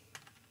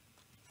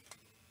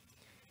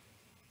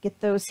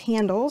 Get those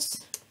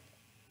handles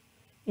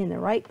in the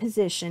right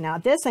position. Now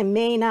this I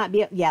may not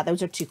be, yeah,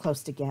 those are too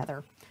close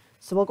together.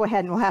 So we'll go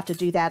ahead and we'll have to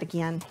do that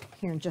again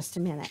here in just a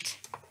minute.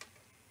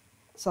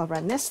 So I'll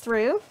run this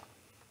through.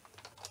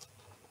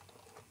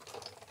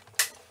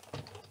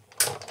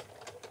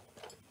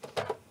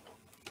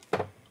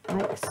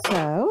 Like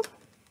so.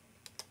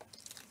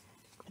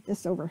 Put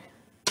this over.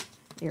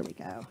 There we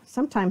go.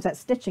 Sometimes that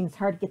stitching is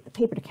hard to get the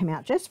paper to come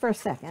out. Just for a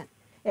second.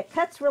 It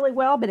cuts really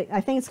well, but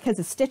I think it's because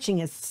the stitching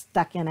is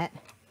stuck in it.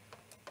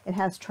 It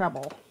has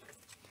trouble.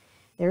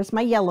 There's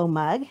my yellow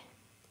mug.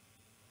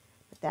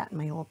 Put that in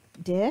my little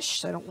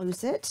dish so I don't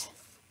lose it.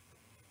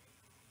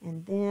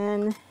 And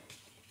then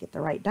get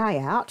the right die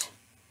out.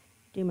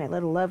 Do my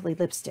little lovely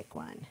lipstick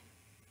one.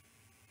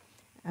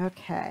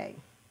 Okay.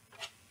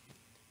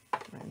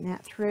 Run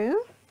that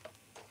through.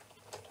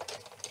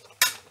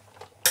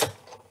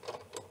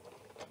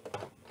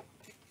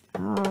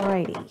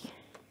 Alrighty.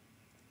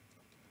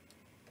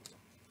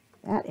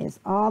 That is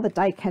all the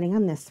die cutting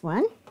on this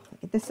one.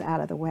 Get this out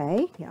of the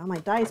way. Get all my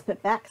dies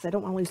put back because I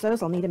don't want to lose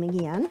those. I'll need them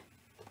again.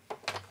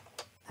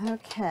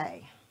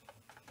 Okay.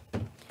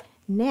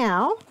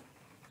 Now,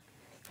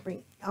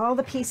 bring all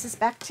the pieces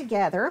back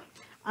together.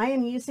 I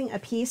am using a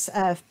piece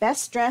of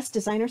Best Dressed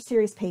Designer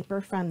Series paper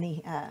from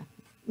the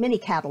mini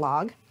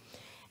catalog.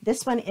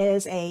 This one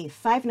is a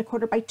 5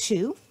 1/4 by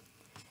 2.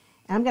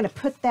 And I'm going to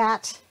put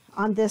that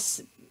on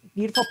this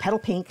beautiful petal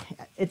pink.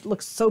 It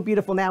looks so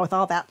beautiful now with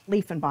all that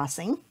leaf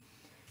embossing.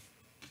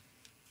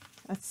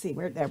 Let's see,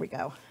 there we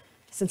go.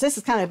 Since this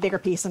is kind of a bigger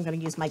piece, I'm going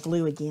to use my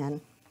glue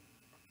again.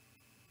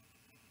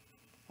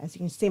 As you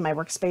can see, my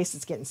workspace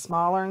is getting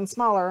smaller and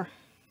smaller.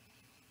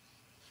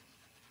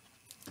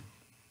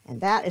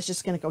 And that is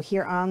just going to go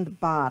here on the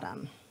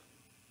bottom.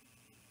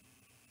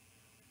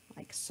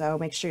 Like so.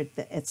 Make sure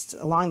that it's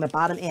along the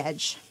bottom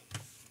edge.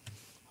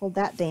 Hold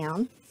that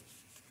down.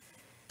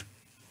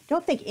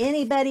 Don't think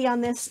anybody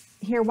on this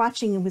here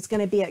watching was going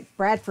to be at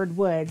Bradford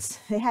Woods.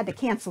 They had to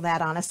cancel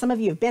that on us. Some of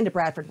you have been to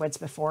Bradford Woods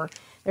before.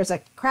 There's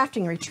a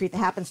crafting retreat that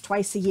happens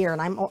twice a year,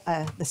 and I'm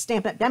the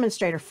Stampin' Up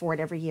demonstrator for it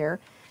every year.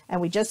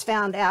 And we just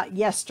found out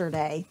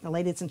yesterday, the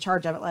lady that's in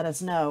charge of it let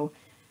us know,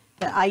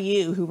 that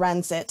IU, who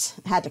runs it,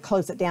 had to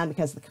close it down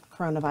because of the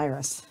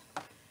coronavirus.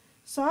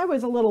 So I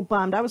was a little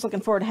bummed. I was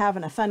looking forward to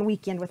having a fun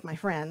weekend with my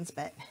friends,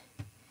 but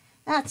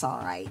that's all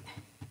right.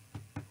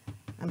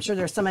 I'm sure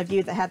there's some of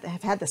you that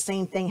have had the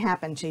same thing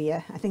happen to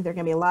you. I think there are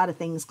going to be a lot of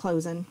things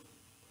closing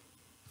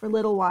for a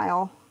little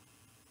while.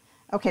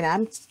 Okay, now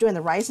I'm doing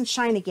the Rise and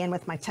Shine again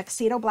with my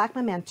Tuxedo Black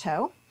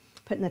Memento,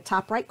 put in the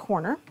top right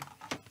corner.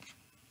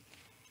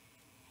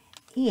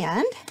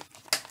 And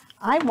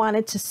I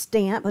wanted to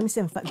stamp, let me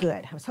see if I'm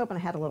good. I was hoping I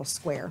had a little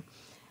square.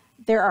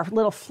 There are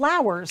little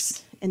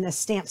flowers in this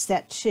stamp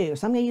set too.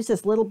 So I'm going to use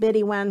this little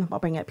bitty one. I'll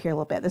bring it up here a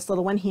little bit. This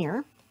little one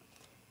here.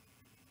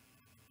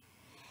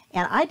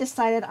 And I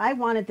decided I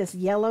wanted this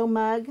yellow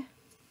mug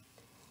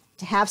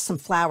to have some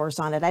flowers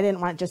on it. I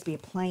didn't want it just to be a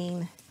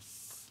plain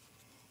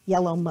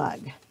yellow mug.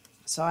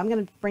 So I'm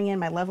going to bring in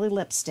my lovely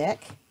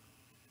lipstick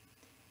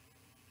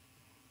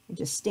and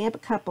just stamp a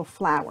couple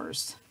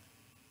flowers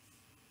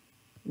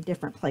in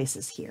different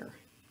places here.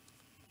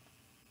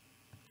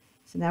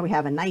 So now we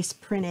have a nice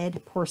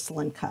printed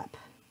porcelain cup.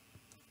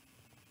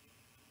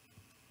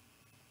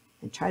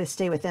 And try to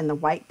stay within the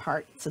white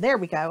part. So there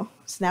we go.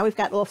 So now we've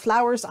got little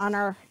flowers on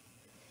our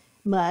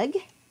mug.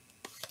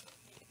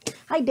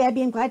 Hi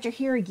Debbie, I'm glad you're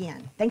here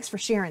again. Thanks for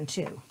sharing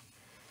too.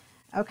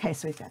 Okay,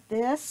 so we've got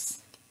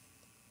this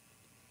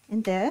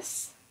and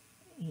this,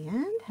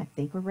 and I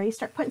think we're ready to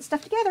start putting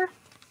stuff together.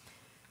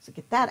 So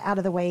get that out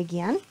of the way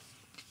again.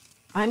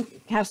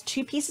 Has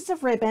 2 pieces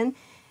of ribbon.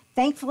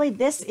 Thankfully,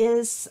 this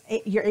is,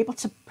 you're able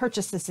to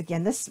purchase this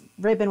again. This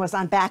ribbon was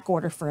on back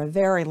order for a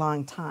very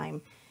long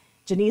time.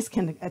 Janice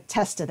can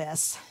attest to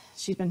this.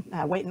 She's been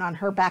waiting on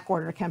her back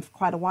order to come for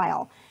quite a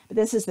while. But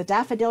this is the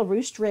Daffodil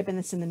Roost ribbon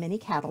that's in the mini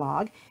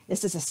catalog.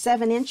 This is a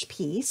 7-inch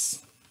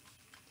piece.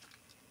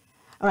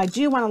 Oh, I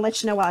do want to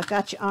let you know while I've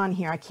got you on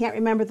here, I can't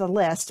remember the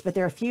list, but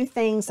there are a few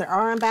things that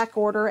are on back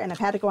order and have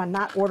had to go on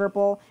not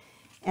orderable.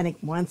 And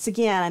once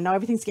again, I know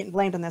everything's getting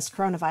blamed on this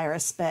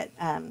coronavirus,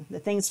 but the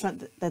things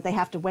that they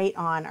have to wait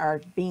on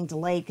are being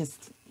delayed because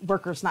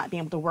workers not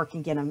being able to work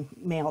and get them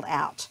mailed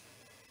out.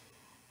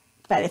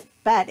 But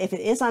if it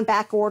is on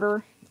back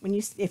order,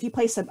 if you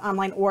place an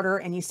online order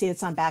and you see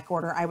it's on back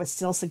order, I would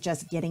still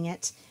suggest getting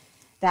it.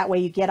 That way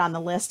you get on the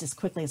list as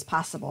quickly as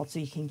possible so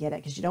you can get it,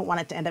 because you don't want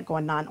it to end up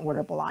going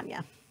non-orderable on you.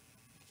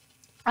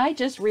 I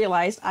just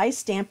realized I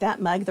stamped that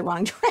mug the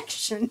wrong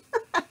direction.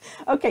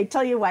 Okay,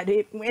 tell you what,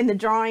 in the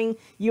drawing,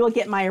 you will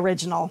get my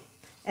original,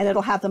 and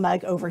it'll have the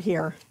mug over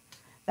here.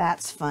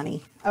 That's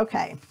funny.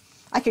 Okay,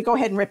 I could go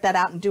ahead and rip that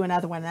out and do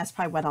another one, and that's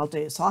probably what I'll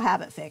do. So I'll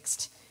have it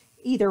fixed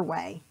either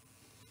way.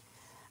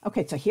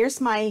 Okay, so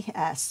here's my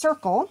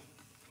circle.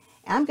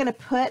 I'm going to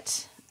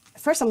put,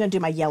 first I'm going to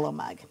do my yellow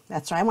mug.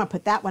 That's right, I want to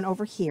put that one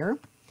over here.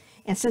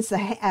 And since the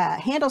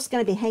handle's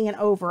going to be hanging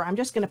over, I'm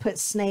just going to put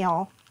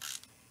snail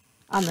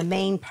on the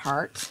main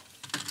part.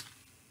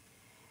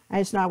 I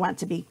just know I want it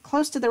to be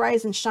close to the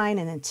Rise and Shine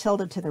and then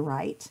tilted to the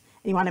right.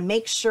 And you want to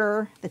make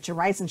sure that your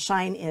Rise and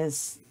Shine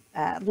is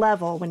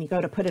level when you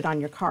go to put it on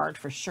your card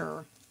for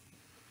sure.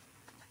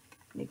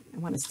 I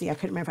want to see, I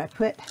couldn't remember if I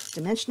put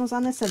dimensionals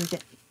on this.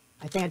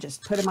 I think I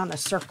just put them on the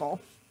circle.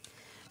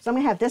 So I'm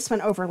going to have this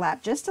one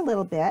overlap just a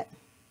little bit.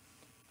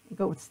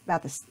 Go with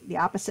about the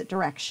opposite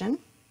direction,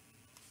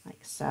 like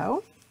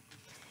so.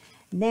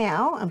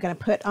 Now I'm going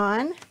to put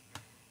on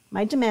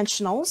my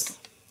dimensionals.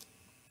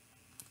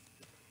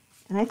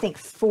 And I think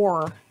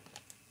 4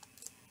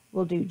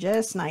 will do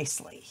just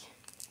nicely.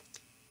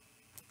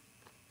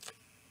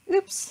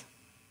 Oops.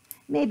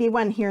 Maybe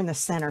one here in the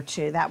center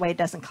too. That way it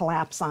doesn't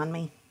collapse on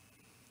me.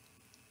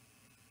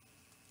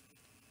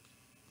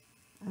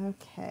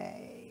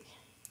 Okay.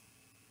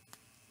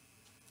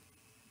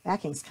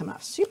 Backing's come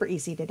off super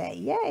easy today.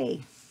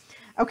 Yay.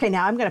 Okay,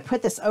 now I'm going to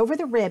put this over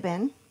the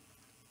ribbon,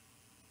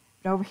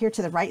 over here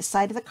to the right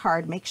side of the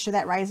card. Make sure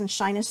that rise and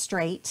shine is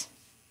straight,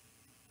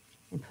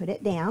 and put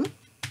it down.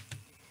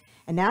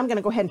 And now I'm going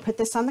to go ahead and put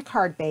this on the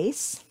card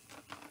base.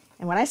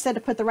 And when I said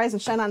to put the rise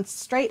and shine on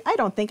straight, I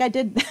don't think I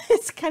did.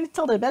 It's kind of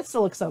tilted, but it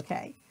still looks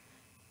okay.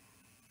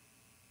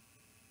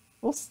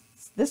 Well,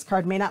 this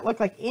card may not look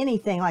like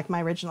anything like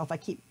my original if I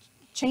keep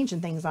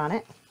changing things on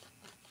it,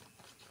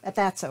 but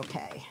that's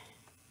okay.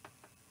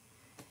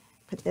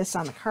 Put this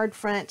on the card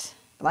front.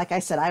 Like I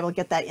said, I will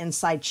get that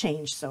inside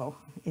changed, so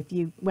if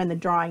you win the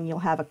drawing, you'll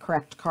have a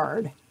correct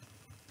card.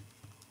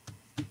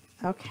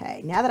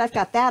 Okay, now that I've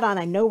got that on,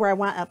 I know where I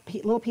want a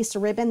little piece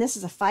of ribbon. This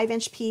is a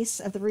 5-inch piece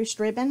of the ruched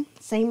ribbon,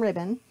 same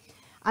ribbon.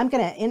 I'm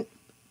going to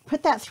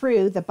put that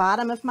through the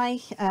bottom of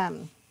my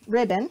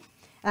ribbon.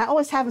 And I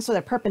always have them so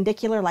they're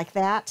perpendicular like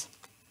that.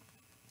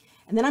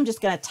 And then I'm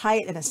just going to tie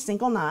it in a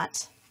single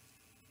knot.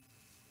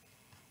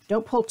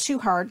 Don't pull too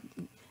hard.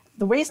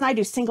 The reason I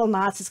do single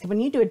knots is because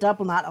when you do a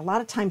double knot, a lot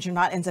of times your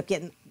knot ends up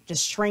getting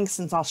just shrinks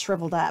and it's all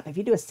shriveled up. If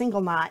you do a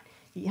single knot,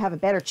 you have a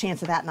better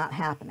chance of that not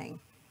happening.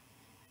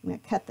 I'm going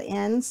to cut the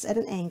ends at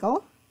an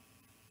angle.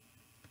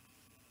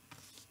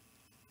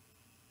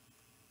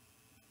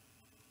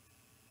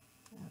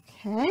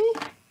 Okay.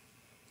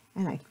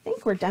 And I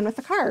think we're done with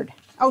the card.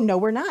 Oh, no,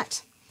 we're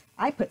not.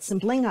 I put some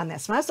bling on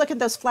this. When I was looking at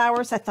those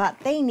flowers, I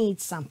thought they need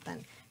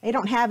something. They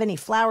don't have any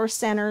flower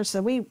centers,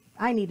 so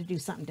I need to do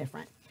something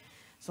different.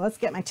 So let's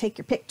get my Take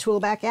Your Pick tool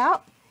back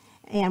out.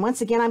 And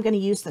once again, I'm going to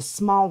use the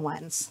small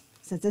ones.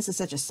 Since this is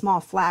such a small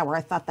flower,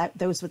 I thought that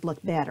those would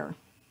look better.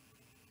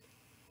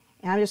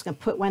 And I'm just going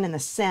to put one in the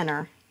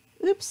center.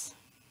 Oops,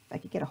 if I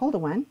could get a hold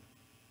of one,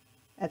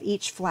 of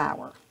each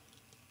flower.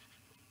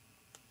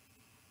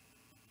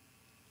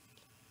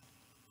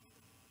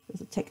 This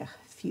will take a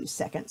few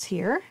seconds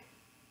here.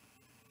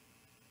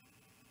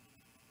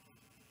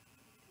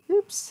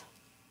 Oops.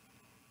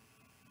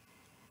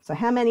 So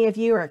how many of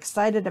you are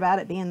excited about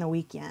it being the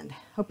weekend?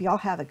 Hope you all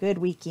have a good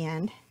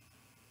weekend.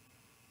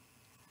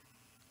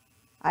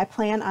 I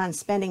plan on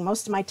spending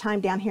most of my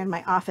time down here in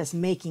my office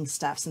making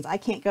stuff. Since I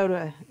can't go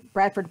to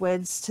Bradford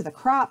Woods to the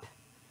crop,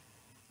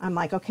 I'm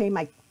like, okay,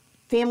 my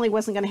family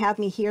wasn't going to have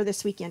me here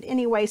this weekend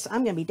anyway, so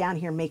I'm going to be down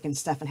here making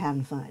stuff and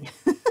having fun.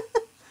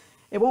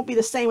 It won't be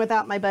the same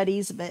without my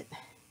buddies, but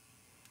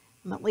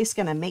I'm at least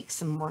going to make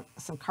some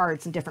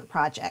cards and different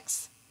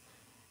projects.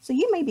 So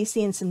you may be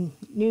seeing some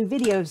new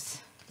videos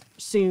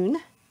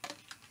soon.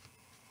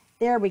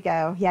 There we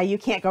go. Yeah, you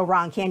can't go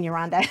wrong, can you,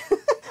 Rhonda?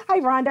 Hi,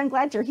 Rhonda. I'm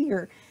glad you're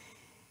here.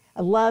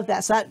 I love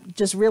that. So that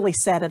just really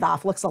set it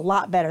off. Looks a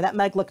lot better. That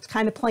mug looked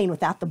kind of plain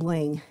without the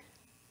bling.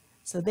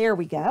 So there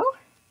we go.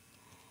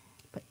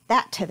 Put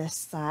that to the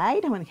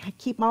side. I'm going to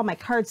keep all my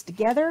cards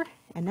together.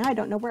 And now I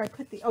don't know where I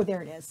put the... Oh,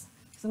 there it is.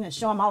 So I'm going to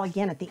show them all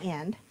again at the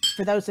end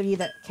for those of you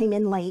that came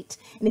in late.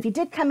 And if you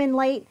did come in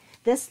late,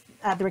 the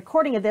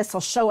recording of this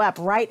will show up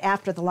right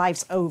after the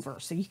live's over.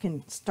 So you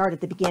can start at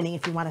the beginning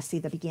if you want to see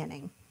the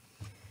beginning.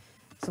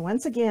 So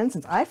once again,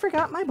 since I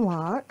forgot my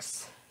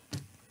blocks,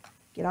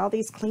 get all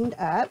these cleaned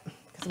up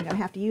because I'm going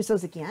to have to use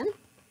those again.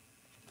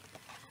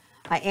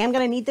 I am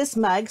going to need this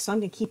mug, so I'm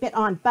going to keep it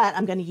on, but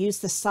I'm going to use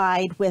the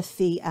side with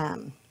the,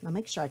 I'll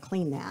make sure I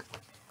clean that.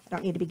 I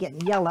don't need to be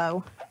getting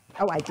yellow.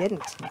 Oh, I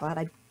didn't. I'm glad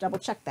I double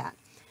checked that.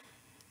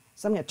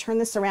 So I'm going to turn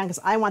this around because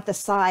I want the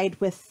side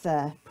with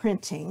the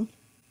printing.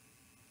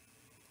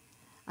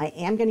 I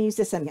am going to use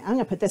this, and I'm going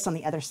to put this on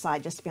the other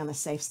side just to be on the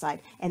safe side.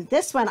 And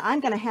this one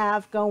I'm going to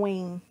have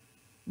going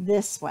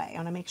this way. I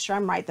want to make sure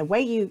I'm right. The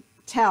way you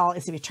tell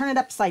is if you turn it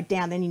upside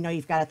down, then you know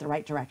you've got it the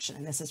right direction,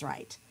 and this is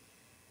right.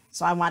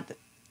 So I want to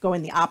go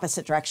in the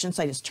opposite direction,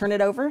 so I just turn it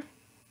over.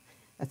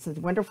 That's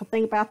the wonderful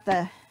thing about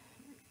the,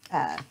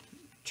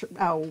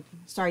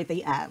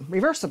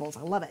 reversibles.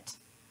 I love it.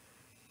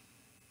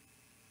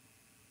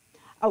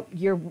 Oh,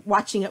 you're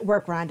watching it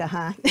work, Rhonda,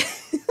 huh?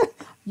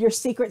 Your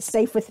secret's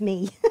safe with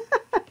me.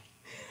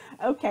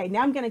 Okay,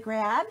 now I'm going to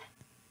grab,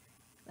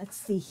 let's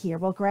see here,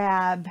 we'll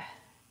grab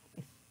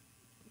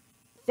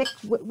thick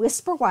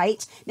Whisper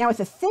White. Now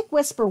with a thick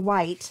Whisper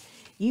White,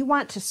 you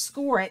want to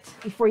score it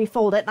before you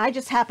fold it. And I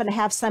just happen to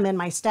have some in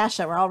my stash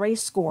that were already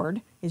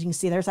scored. As you can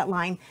see, there's that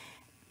line.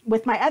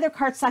 With my other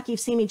cardstock, you've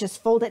seen me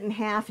just fold it in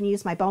half and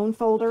use my bone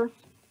folder.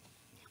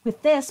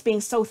 With this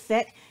being so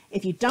thick,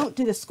 if you don't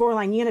do the score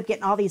line, you end up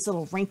getting all these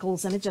little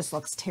wrinkles and it just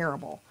looks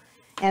terrible.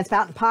 And it's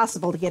about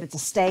impossible to get it to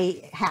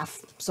stay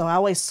half. So I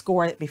always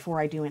score it before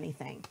I do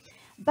anything.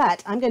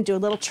 But I'm going to do a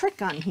little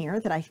trick on here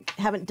that I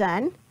haven't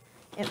done.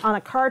 And on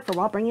a card for,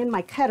 I'll bring in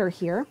my cutter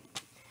here.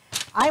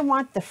 I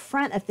want the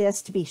front of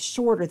this to be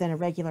shorter than a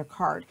regular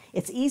card.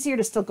 It's easier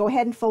to still go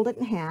ahead and fold it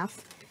in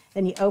half.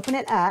 Then you open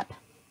it up.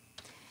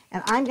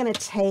 And I'm going to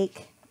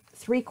take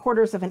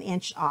 3/4 of an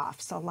inch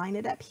off. So line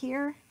it up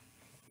here.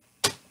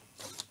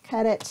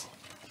 Cut it.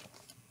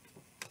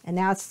 And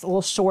now it's a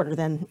little shorter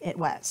than it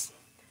was.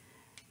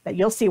 But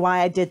you'll see why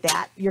I did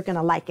that. You're going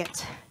to like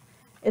it.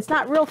 It's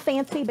not real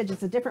fancy, but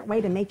just a different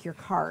way to make your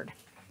card.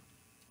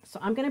 So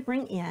I'm going to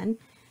bring in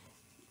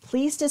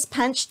Please Just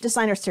Punch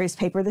Designer Series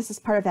paper. This is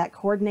part of that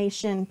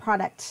coordination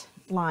product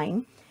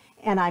line,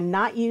 and I'm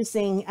not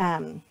using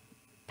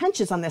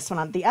punches on this one.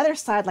 On the other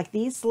side, like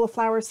these little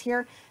flowers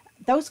here,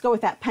 those go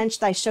with that punch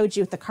that I showed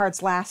you with the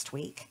cards last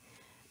week.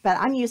 But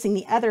I'm using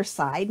the other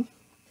side,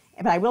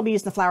 but I will be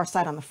using the flower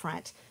side on the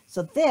front.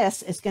 So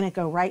this is going to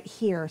go right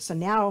here. So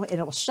now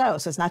it'll show.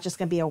 So it's not just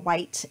going to be a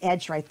white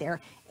edge right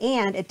there.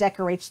 And it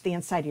decorates the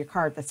inside of your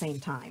card at the same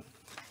time.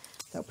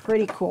 So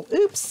pretty cool.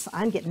 Oops,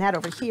 I'm getting that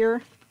over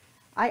here.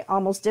 I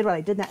almost did what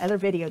I did in that other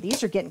video.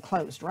 These are getting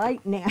closed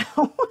right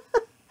now.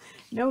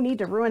 No need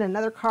to ruin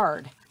another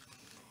card.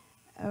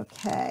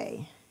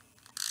 Okay.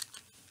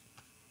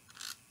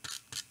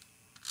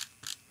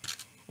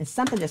 And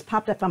something just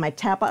popped up on my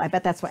tablet. I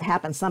bet that's what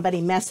happened.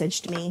 Somebody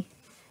messaged me.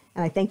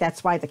 And I think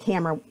that's why the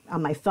camera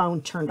on my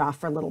phone turned off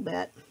for a little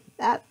bit.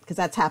 Because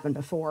that's happened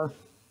before.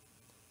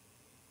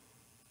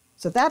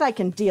 So that I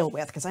can deal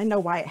with because I know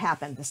why it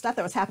happened. The stuff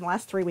that was happening the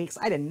last 3 weeks,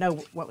 I didn't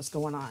know what was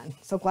going on.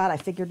 So glad I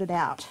figured it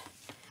out.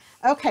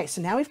 Okay,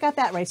 so now we've got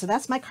that ready. So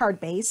that's my card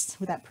base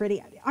with that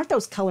pretty, aren't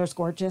those colors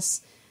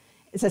gorgeous?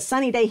 It's a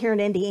sunny day here in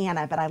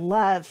Indiana, but I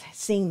love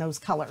seeing those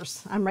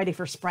colors. I'm ready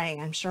for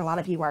spring. I'm sure a lot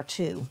of you are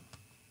too.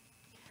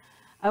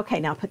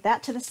 Okay, now put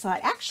that to the side.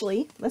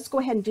 Actually, let's go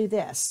ahead and do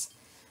this.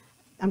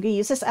 I'm going to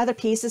use this other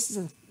piece.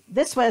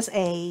 This was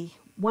a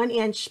 1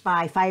 inch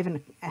by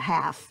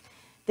 5.5.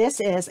 This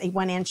is a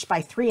 1 inch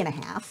by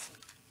 3.5.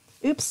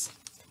 Oops.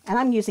 And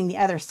I'm using the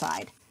other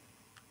side.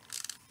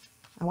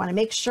 I want to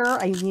make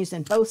sure I'm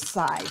using both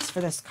sides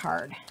for this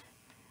card.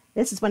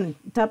 This is when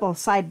double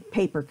side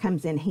paper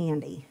comes in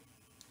handy.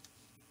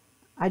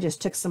 I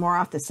just took some more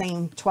off the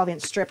same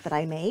 12-inch strip that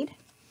I made.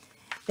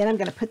 Then I'm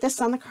going to put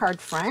this on the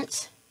card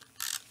front.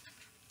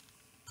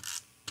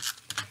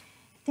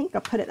 I think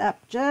I'll put it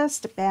up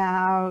just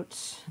about,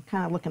 I'm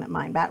kind of looking at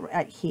mine, about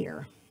right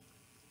here.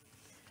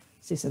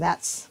 See, so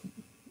that's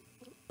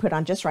put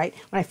on just right.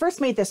 When I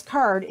first made this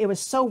card, it was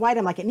so white,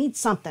 I'm like, it needs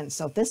something.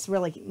 So this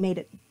really made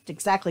it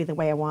exactly the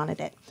way I wanted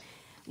it.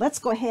 Let's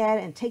go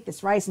ahead and take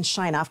this Rise and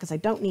Shine off because I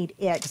don't need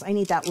it, because I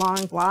need that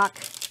long block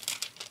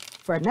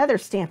for another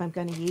stamp I'm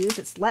going to use.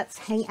 It's Let's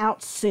Hang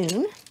Out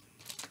Soon.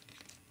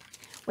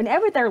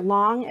 Whenever they're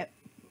long,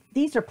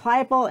 these are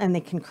pliable and they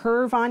can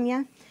curve on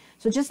you.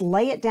 So just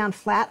lay it down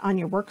flat on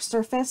your work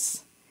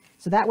surface.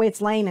 So that way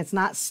it's laying, it's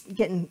not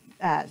getting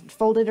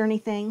folded or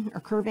anything or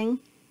curving.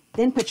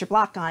 Then put your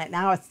block on it.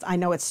 Now I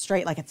know it's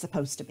straight like it's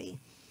supposed to be.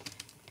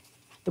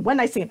 The one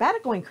nice thing about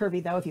it going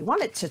curvy though, if you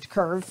want it to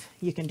curve,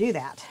 you can do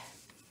that.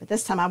 But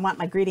this time I want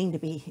my greeting to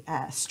be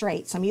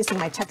straight. So I'm using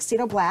my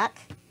Tuxedo Black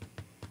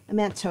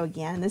Memento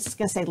again. And this is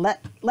going to say,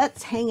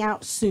 Let's Hang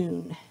Out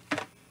Soon.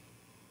 And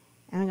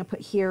I'm going to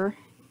put here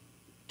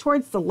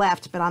towards the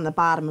left, but on the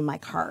bottom of my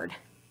card.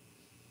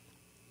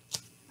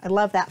 I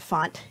love that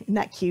font. Isn't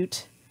that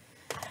cute?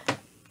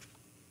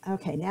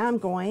 Okay, now I'm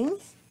going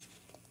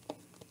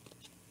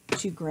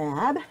to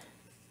grab, I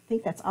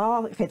think that's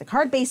all. Okay, the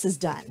card base is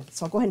done.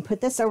 So I'll go ahead and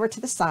put this over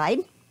to the side.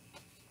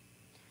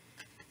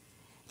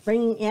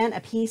 Bringing in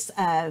a piece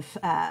of,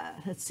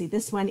 let's see,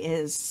 this one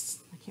is,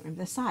 I can't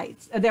remember the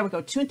sides. Oh, there we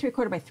go, 2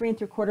 3/4 by 3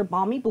 3/4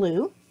 Balmy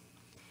Blue.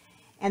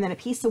 And then a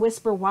piece of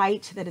Whisper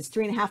White that is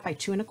 3.5 by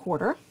 2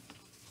 1/4.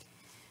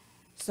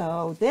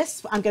 So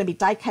this, I'm going to be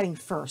die cutting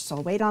first, so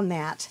I'll wait on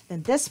that.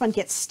 Then this one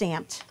gets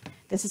stamped.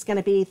 This is going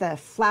to be the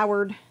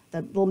flowered,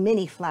 the little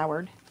mini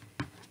flowered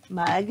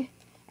mug.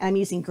 And I'm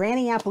using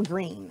Granny Apple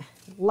Green.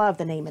 Love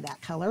the name of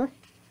that color.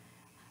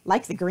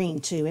 Like the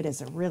green too. It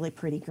is a really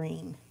pretty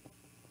green.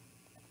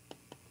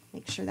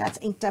 Make sure that's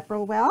inked up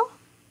real well.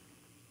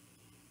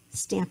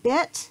 Stamp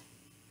it.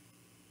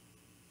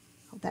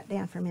 Hold that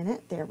down for a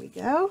minute. There we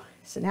go.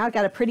 So now I've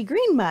got a pretty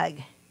green mug.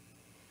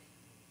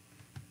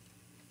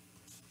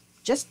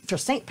 Just for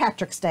St.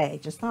 Patrick's Day.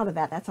 Just thought of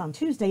that. That's on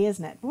Tuesday,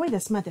 isn't it? Boy,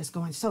 this month is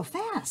going so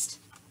fast.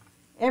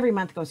 Every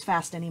month goes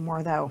fast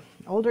anymore, though.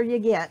 Older you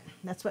get.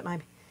 That's what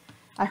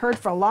I heard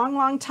for a long,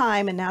 long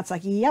time, and now it's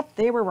like, yep,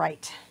 they were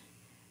right.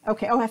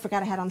 Okay, oh, I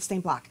forgot I had on the same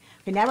block.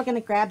 Okay, now we're going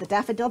to grab the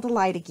Daffodil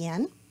Delight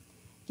again.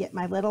 Get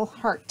my little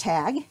heart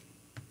tag.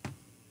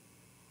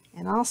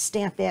 And I'll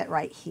stamp it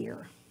right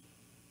here.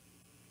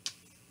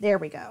 There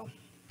we go.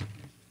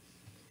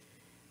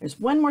 There's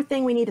one more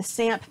thing we need to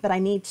stamp, but I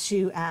need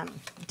to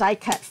die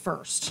cut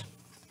first.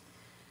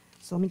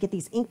 So let me get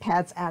these ink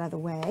pads out of the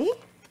way.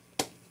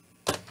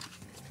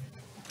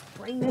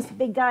 Bring this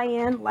big guy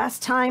in.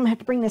 Last time I had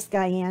to bring this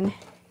guy in.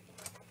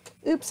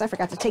 Oops, I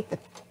forgot to take the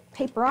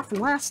paper off from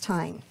last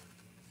time.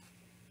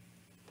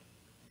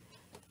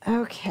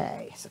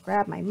 Okay, so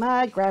grab my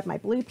mug, grab my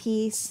blue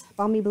piece,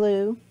 Balmy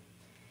Blue,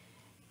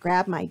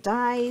 grab my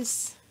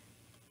dies.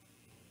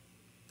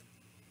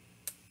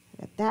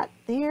 Got that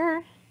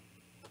there.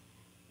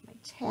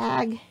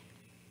 Tag.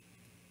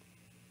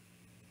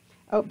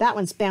 Oh, that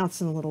one's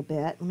bouncing a little bit.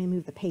 Let me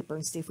move the paper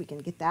and see if we can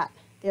get that.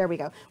 There we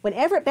go.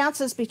 Whenever it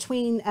bounces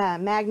between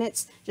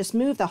magnets, just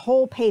move the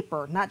whole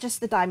paper, not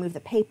just the die, move the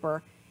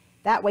paper.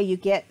 That way you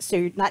get, so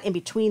you're not in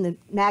between the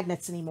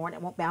magnets anymore and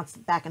it won't bounce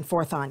back and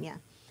forth on you.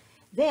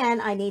 Then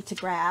I need to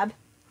grab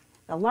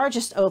the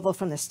largest oval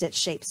from the Stitch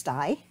Shapes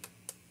die.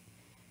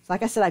 So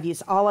like I said, I've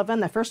used all of them.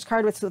 The first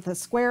card was with the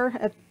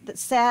square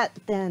set,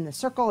 then the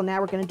circle, and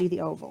now we're going to do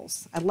the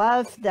ovals. I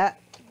love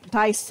that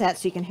die set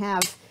so you can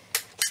have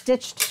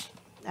stitched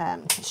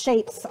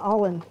shapes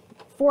all in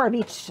 4 of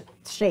each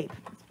shape.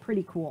 It's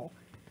pretty cool.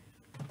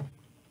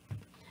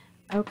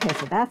 Okay,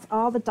 so that's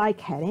all the die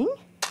cutting.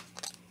 So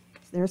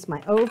there's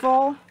my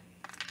oval,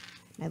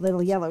 my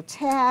little yellow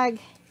tag,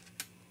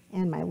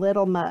 and my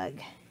little mug.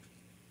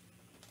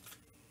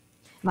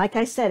 Like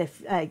I said,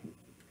 if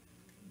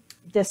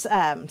this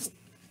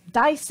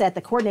die set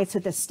that coordinates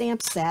with this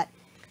stamp set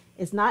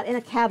is not in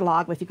a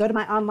catalog, but if you go to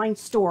my online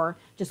store,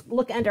 just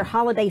look under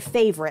holiday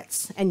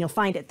favorites and you'll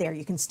find it there.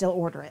 You can still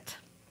order it.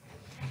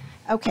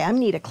 Okay, I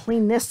need to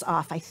clean this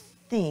off, I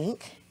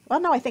think. Well,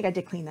 no, I think I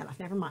did clean that off.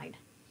 Never mind.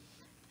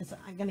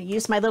 I'm going to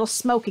use my little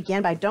smoke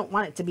again, but I don't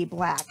want it to be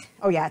black.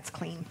 Oh yeah, it's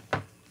clean.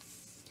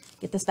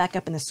 Get this back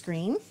up in the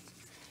screen.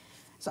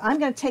 So I'm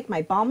going to take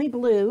my Balmy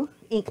Blue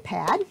ink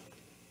pad.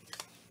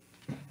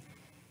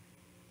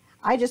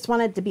 I just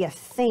wanted to be a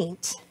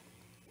faint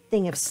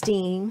thing of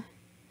steam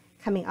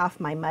coming off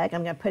my mug.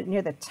 I'm going to put it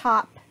near the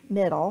top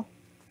middle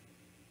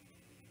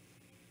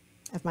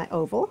of my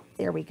oval.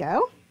 There we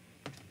go.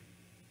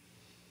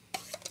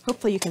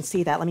 Hopefully you can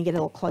see that. Let me get a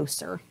little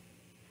closer.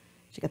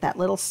 So you got that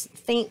little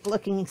faint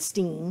looking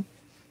steam.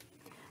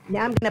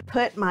 Now I'm going to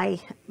put my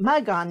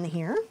mug on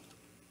here.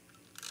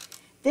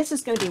 This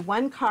is going to be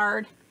one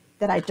card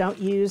that I don't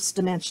use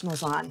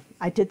dimensionals on.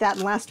 I did that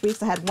in last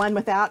week's. I had one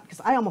without, because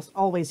I almost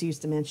always use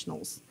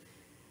dimensionals.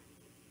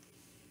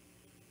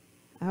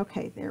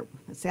 Okay, there.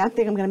 Let's see, I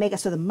think I'm going to make it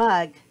so the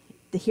mug,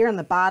 here on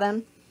the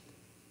bottom,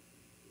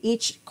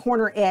 each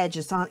corner edge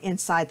is on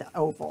inside the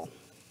oval.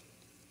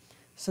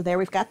 So there,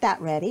 we've got that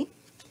ready.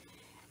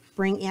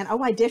 Bring in,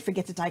 oh, I did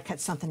forget to die cut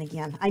something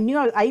again. I knew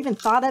I even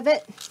thought of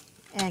it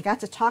and I got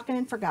to talking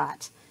and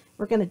forgot.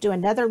 We're going to do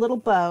another little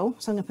bow.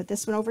 So I'm going to put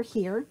this one over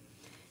here.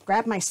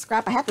 Grab my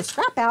scrap. I had the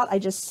scrap out. I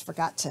just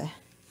forgot to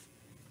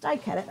die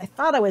cut it. I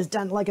thought I was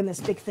done lugging this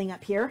big thing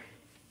up here.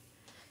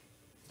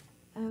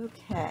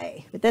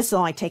 Okay, but this will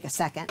only take a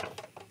second.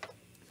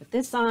 Put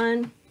this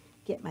on,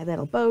 get my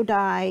little bow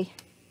die.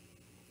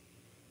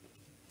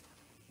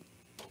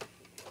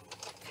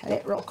 Cut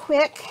it real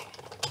quick.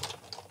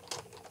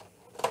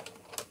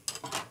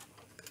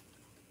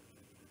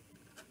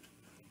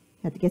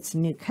 Have to get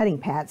some new cutting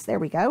pads. There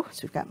we go.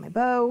 So we've got my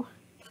bow.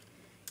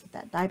 Get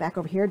that die back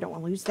over here. Don't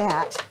want to lose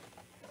that.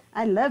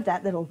 I love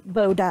that little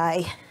bow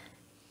die.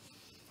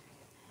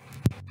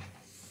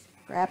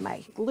 Grab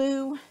my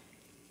glue.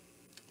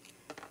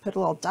 Put a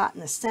little dot in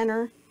the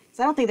center.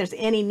 So I don't think there's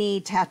any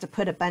need to have to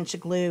put a bunch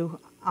of glue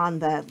on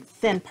the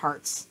thin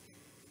parts.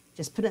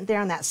 Just put it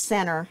there in that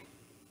center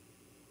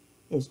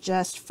is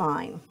just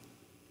fine.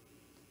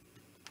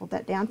 Hold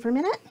that down for a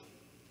minute.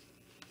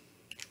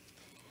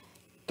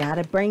 Got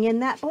to bring in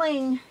that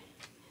bling.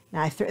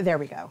 Now there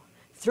we go.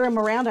 Threw them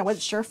around. I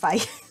wasn't sure if I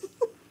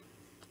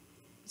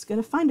was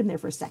going to find them there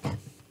for a second.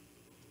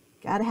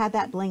 Got to have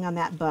that bling on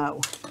that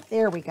bow.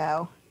 There we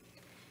go.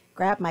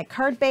 Grab my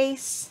card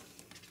base.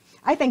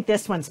 I think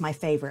this one's my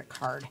favorite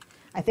card.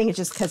 I think it's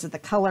just because of the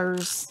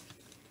colors.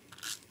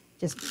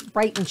 Just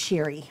bright and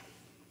cheery.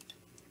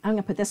 I'm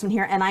going to put this one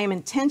here, and I am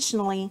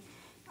intentionally,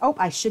 oh,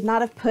 I should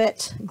not have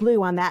put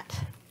glue on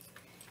that.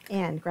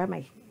 And grab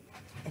my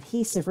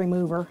adhesive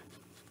remover.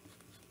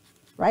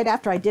 Right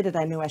after I did it,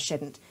 I knew I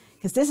shouldn't,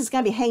 because this is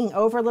going to be hanging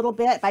over a little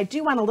bit. But I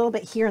do want a little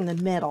bit here in the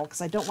middle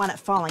because I don't want it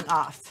falling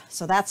off.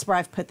 So that's where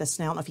I've put this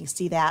now. I don't know if you can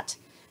see that,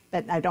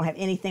 but I don't have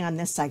anything on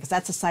this side because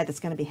that's the side that's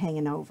going to be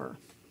hanging over.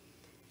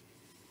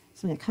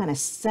 So I'm going to kind of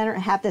center,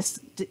 have this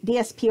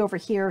DSP over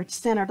here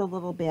centered a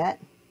little bit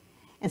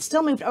and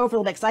still moved over a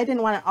little bit because I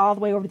didn't want it all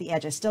the way over the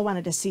edge. I still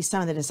wanted to see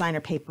some of the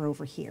designer paper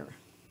over here.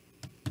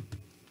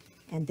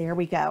 And there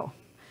we go.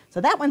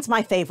 So that one's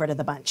my favorite of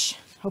the bunch.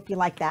 Hope you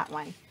like that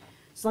one.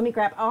 So let me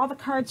grab all the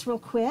cards real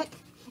quick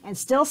and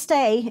still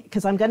stay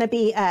because I'm going to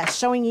be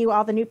showing you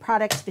all the new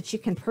products that you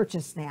can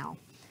purchase now.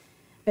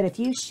 But if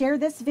you share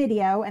this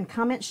video and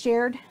comment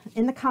shared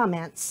in the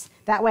comments,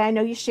 that way I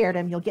know you shared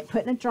them, you'll get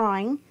put in a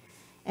drawing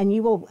and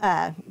you will,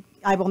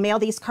 I will mail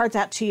these cards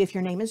out to you if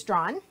your name is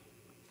drawn.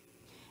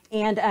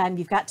 And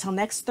you've got till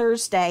next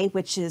Thursday,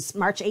 which is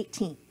March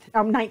 18th,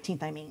 or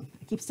 19th, I mean.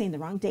 I keep saying the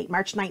wrong date,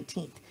 March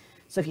 19th.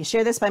 So if you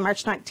share this by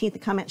March 19th, the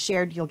comment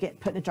shared, you'll get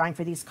put in a drawing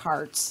for these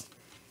cards.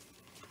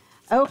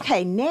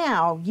 Okay,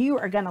 now you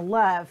are going to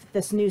love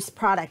this new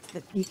product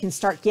that you can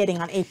start getting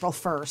on April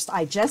 1st.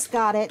 I just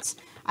got it.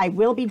 I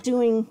will be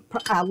doing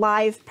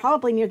live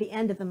probably near the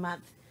end of the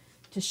month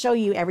to show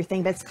you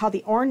everything, but it's called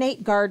the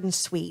Ornate Garden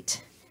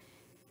Suite.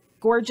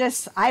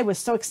 Gorgeous. I was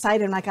so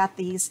excited when I got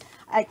these.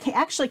 It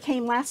actually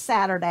came last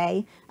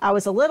Saturday. I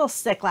was a little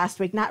sick last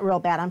week, not real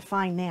bad. I'm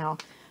fine now.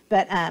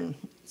 But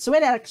so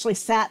it actually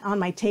sat on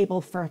my table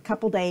for a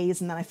couple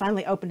days, and then I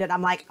finally opened it.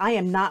 I'm like, I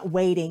am not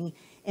waiting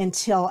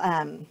until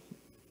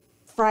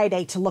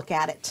Friday to look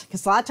at it,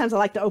 because a lot of times I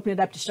like to open it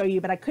up to show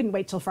you, but I couldn't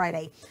wait till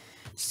Friday.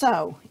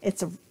 So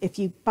it's if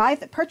you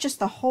purchase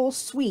the whole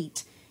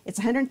suite, It's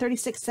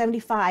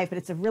 $136.75, but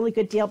it's a really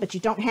good deal, but you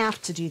don't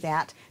have to do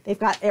that. They've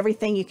got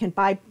everything. You can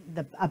buy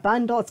a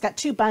bundle. It's got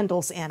 2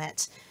 bundles in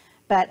it,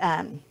 but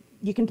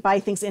you can buy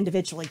things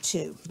individually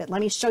too. But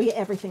let me show you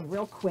everything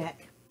real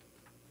quick.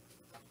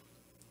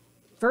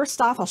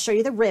 First off, I'll show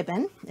you the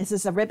ribbon. This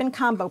is a ribbon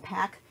combo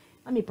pack.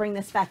 Let me bring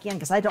this back in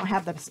because I don't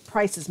have the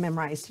prices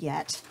memorized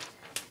yet.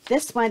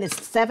 This one is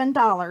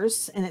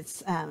 $7, and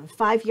it's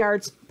 5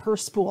 yards per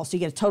spool, so you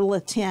get a total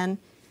of 10.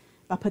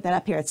 I'll put that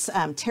up here. It's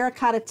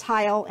terracotta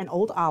tile and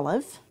old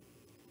olive.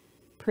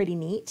 Pretty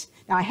neat.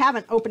 Now, I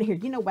haven't opened it here.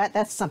 You know what?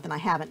 That's something I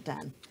haven't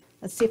done.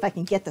 Let's see if I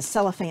can get the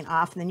cellophane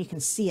off, and then you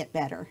can see it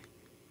better.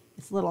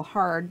 It's a little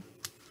hard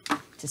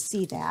to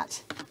see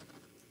that.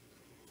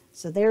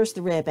 So there's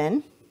the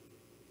ribbon.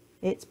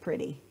 It's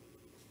pretty.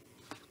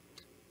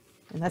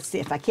 And let's see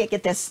if I can't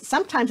get this.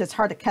 Sometimes it's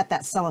hard to cut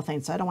that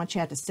cellophane, so I don't want you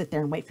to have to sit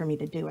there and wait for me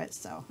to do it.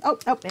 So, oh,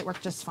 it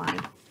worked just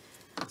fine.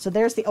 So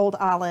there's the old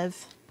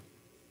olive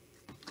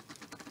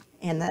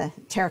and the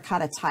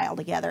terracotta tile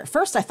together. At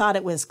first I thought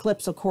it was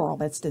Calypso Coral,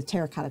 but it's the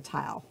terracotta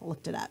tile. I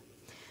looked it up.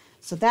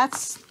 So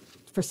that's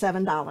for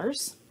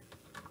 $7.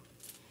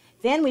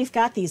 Then we've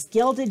got these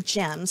gilded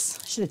gems.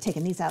 Should have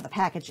taken these out of the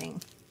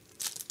packaging.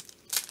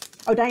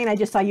 Oh, Diane, I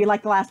just saw you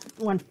like the last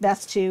one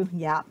best too.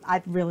 Yeah,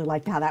 I really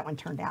liked how that one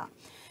turned out.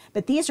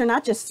 But these are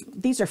not just,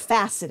 these are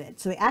faceted.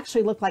 So they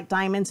actually look like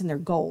diamonds and they're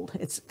gold.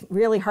 It's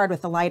really hard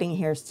with the lighting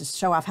here to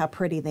show off how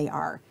pretty they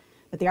are.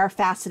 But they are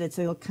faceted,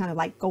 so they look kind of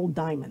like gold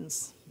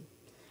diamonds.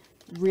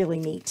 Really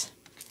neat.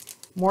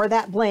 More of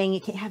that bling.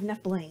 You can't have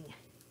enough bling.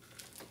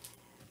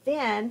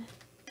 Then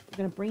I'm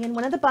going to bring in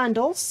one of the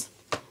bundles.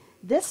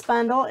 This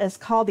bundle is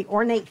called the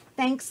Ornate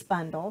Thanks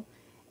Bundle.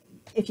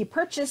 If you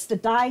purchase the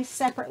dies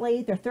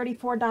separately, they're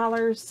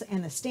 $34,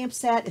 and the stamp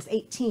set is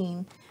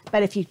 $18.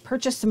 But if you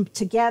purchase them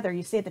together,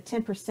 you save the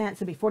 10%, so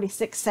it'll be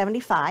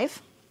 $46.75.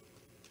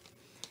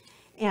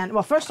 And,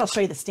 well, first I'll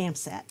show you the stamp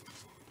set.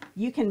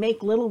 You can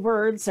make little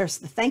words. There's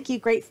the thank you,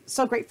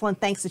 so grateful, and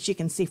thanks that you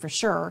can see for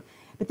sure.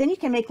 But then you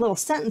can make little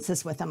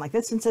sentences with them. Like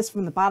this one says,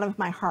 from the bottom of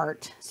my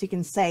heart. So you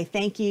can say,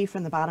 thank you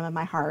from the bottom of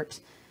my heart.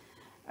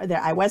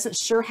 I wasn't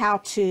sure how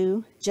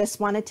to, just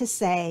wanted to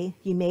say,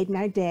 you made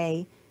my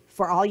day.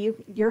 For all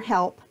your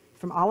help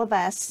from all of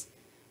us.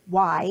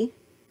 Why?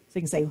 So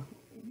you can say,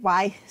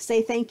 why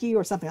say thank you,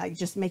 or something like that.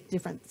 Just make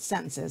different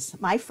sentences.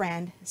 My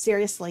friend,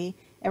 seriously,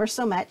 ever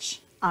so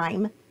much,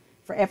 I'm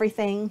for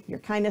everything. Your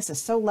kindness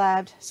is so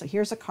loved. So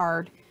here's a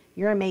card.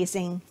 You're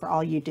amazing for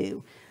all you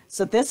do.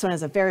 So this one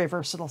is a very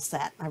versatile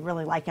set. I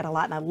really like it a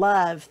lot. And I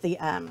love the,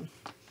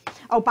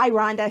 oh, bye,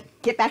 Rhonda.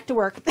 Get back to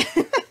work.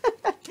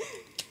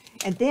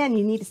 And then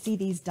you need to see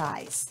these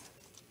dies.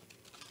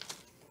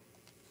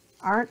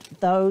 Aren't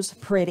those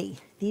pretty?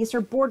 These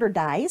are border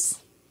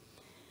dies.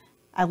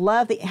 I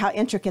love how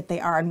intricate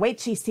they are. And wait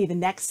till you see the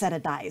next set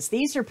of dies.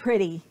 These are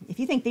pretty. If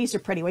you think these are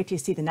pretty, wait till you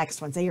see the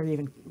next ones. They are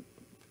even,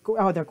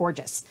 oh, they're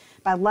gorgeous.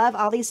 But I love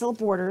all these little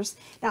borders.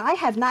 Now, I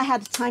have not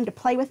had time to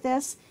play with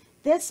this.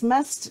 This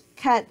must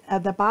cut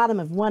the bottom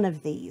of one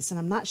of these, and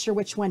I'm not sure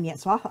which one yet.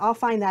 So I'll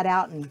find that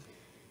out and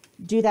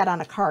do that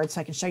on a card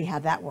so I can show you how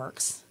that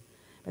works.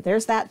 But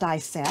there's that die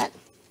set.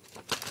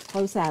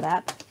 Close that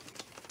up.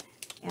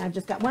 And I've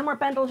just got one more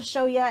bundle to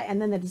show you, and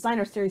then the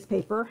designer series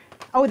paper.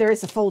 Oh, there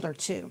is a folder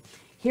too.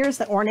 Here's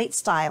the ornate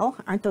style.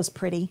 Aren't those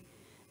pretty?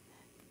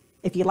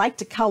 If you like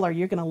to color,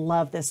 you're going to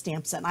love this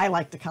stamp set. And I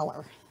like to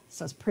color,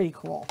 so it's pretty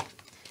cool.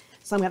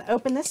 So I'm going to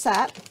open this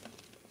up.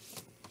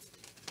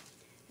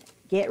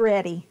 Get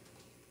ready.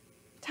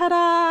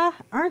 Ta-da!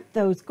 Aren't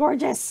those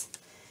gorgeous?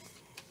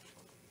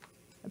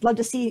 I'd love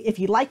to see if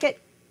you like it.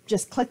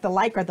 Just click the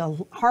like or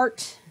the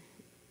heart.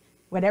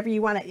 Whatever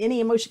you want,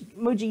 any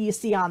emoji you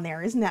see on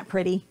there. Isn't that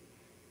pretty?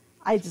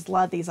 I just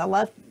love these. I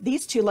love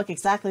these two. Look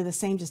exactly the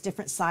same, just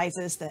different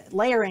sizes. The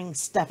layering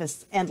stuff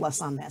is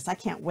endless on this. I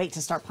can't wait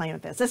to start playing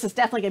with this. This is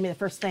definitely going to be the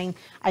first thing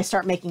I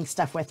start making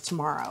stuff with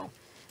tomorrow.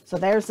 So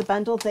there's the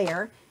bundle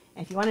there.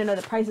 And if you want to know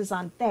the prices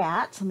on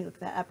that, let me look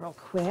that up real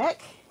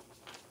quick.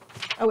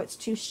 Oh, it's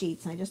 2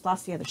 sheets. I just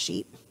lost the other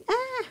sheet.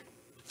 Ah!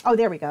 Oh,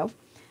 there we go.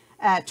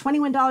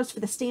 $21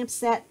 for the stamp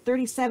set,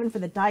 $37 for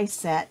the die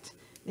set.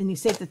 And you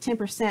save the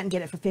 10% and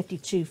get it for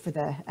 $52 for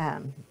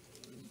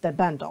the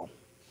bundle.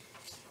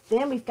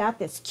 Then we've got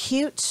this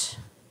cute,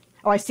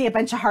 oh, I see a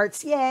bunch of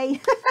hearts.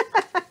 Yay.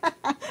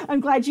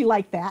 I'm glad you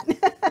like that.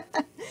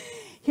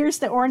 Here's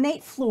the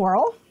ornate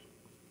floral.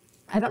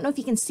 I don't know if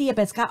you can see it,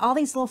 but it's got all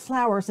these little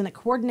flowers and it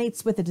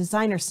coordinates with the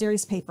designer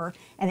series paper.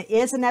 And it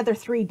is another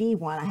 3D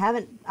one.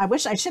 I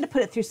wish I should have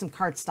put it through some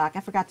cardstock. I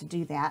forgot to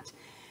do that.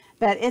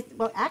 But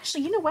well,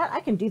 actually, you know what?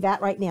 I can do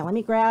that right now. Let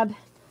me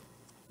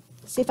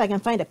see if I can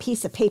find a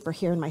piece of paper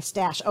here in my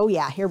stash. Oh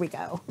yeah, here we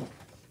go.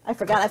 I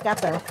forgot I've got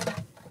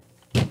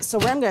so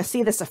where I'm going to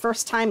see this the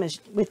first time is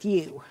with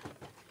you.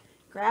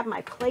 Grab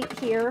my plate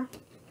here.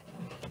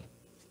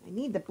 I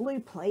need the blue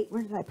plate.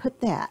 Where did I put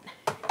that?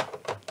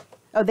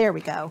 Oh, there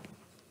we go.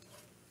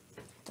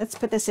 Let's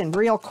put this in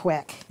real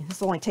quick.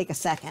 This will only take a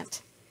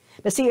second.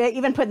 But see,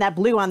 even putting that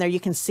blue on there, you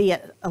can see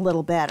it a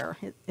little better.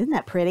 Isn't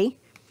that pretty?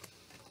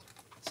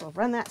 So I'll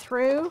run that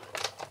through.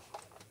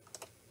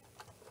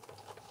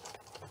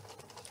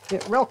 Do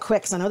it real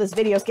quick, so I know this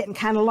video is getting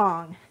kind of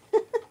long.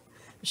 I'm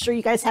sure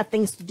you guys have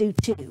things to do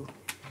too.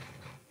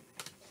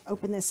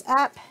 Open this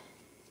up.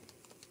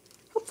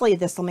 Hopefully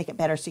this will make it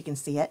better so you can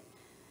see it.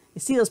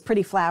 You see those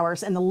pretty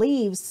flowers, and the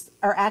leaves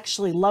are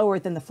actually lower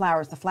than the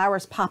flowers. The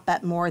flowers pop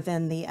up more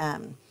than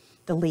the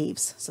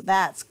leaves, so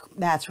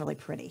that's really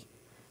pretty.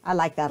 I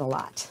like that a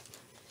lot.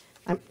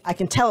 I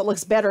can tell it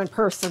looks better in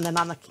person than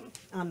on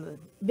the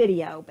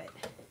video, but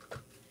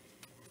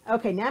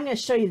okay. Now I'm going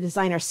to show you the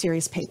designer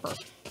series paper.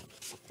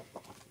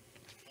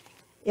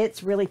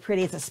 It's really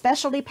pretty. It's a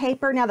specialty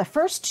paper. Now the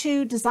first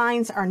two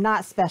designs are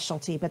not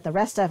specialty, but the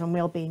rest of them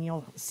will be, and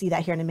you'll see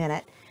that here in a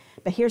minute.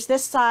 But here's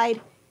this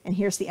side, and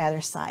here's the other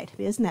side.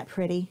 Isn't that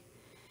pretty?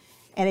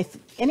 And if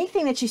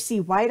anything that you see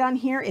white on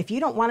here, if you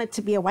don't want it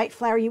to be a white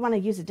flower, you want to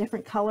use a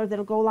different color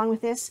that'll go along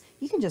with this,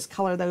 you can just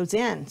color those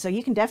in. So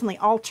you can definitely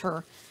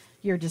alter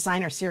your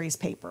designer series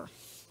paper.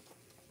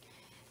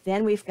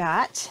 Then we've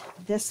got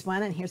this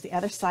one, and here's the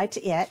other side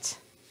to it.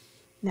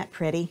 Isn't that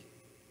pretty?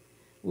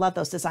 Love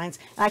those designs.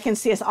 I can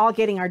see us all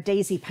getting our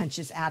daisy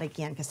punches out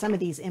again because some of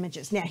these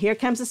images. Now here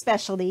comes a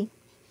specialty.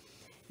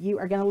 You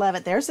are going to love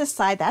it. There's this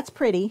side. That's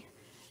pretty.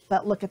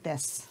 But look at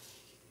this.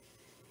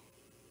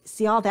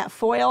 See all that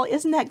foil?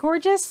 Isn't that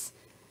gorgeous?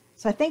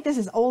 So I think this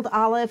is old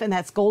olive, and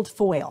that's gold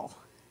foil.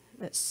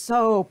 It's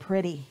so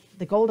pretty.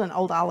 The gold and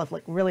old olive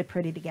look really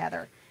pretty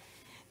together.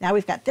 Now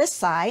we've got this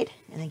side,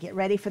 and then get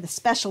ready for the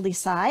specialty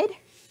side.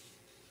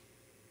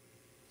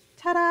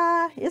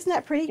 Ta-da! Isn't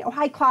that pretty? Oh,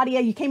 hi,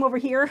 Claudia. You came over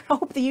here. I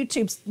hope the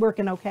YouTube's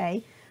working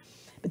okay.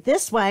 But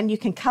this one you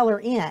can color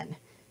in,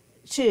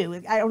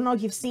 too. I don't know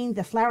if you've seen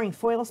the flowering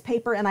foils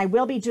paper, and I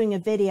will be doing a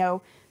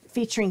video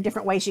featuring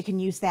different ways you can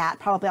use that.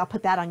 Probably I'll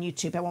put that on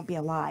YouTube. It won't be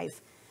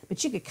live.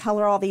 But you could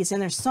color all these in.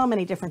 There's so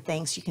many different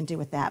things you can do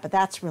with that, but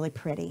that's really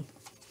pretty.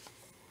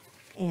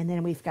 And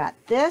then we've got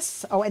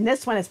this. Oh, and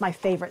this one is my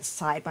favorite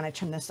side when I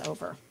turn this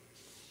over.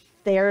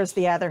 There's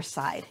the other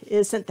side.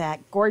 Isn't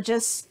that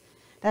gorgeous?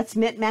 That's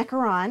mint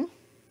macaron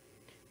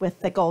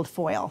with the gold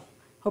foil.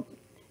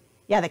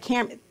 Yeah, the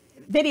camera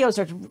videos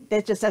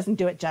it just doesn't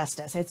do it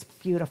justice. It's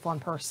beautiful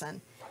in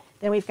person.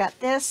 Then we've got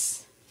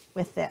this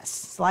with this.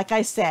 So like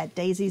I said,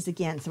 daisies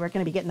again. So we're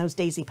going to be getting those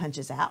daisy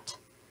punches out.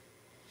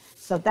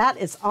 So that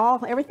is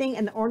everything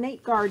in the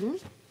ornate garden.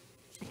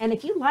 And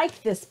if you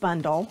like this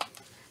bundle,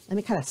 let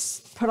me kind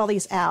of put all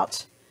these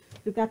out.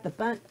 We've got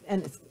the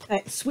and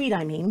it's sweet.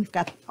 I mean, we've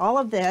got all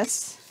of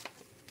this.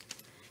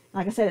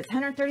 Like I said, it's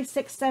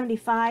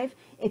 $136.75.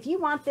 If you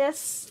want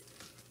this,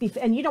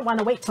 and you don't want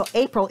to wait till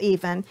April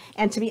even,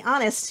 and to be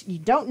honest, you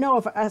don't know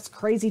if us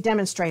crazy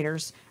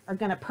demonstrators are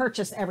going to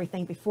purchase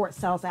everything before it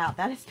sells out.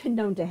 That has been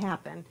known to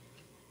happen.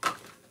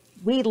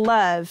 We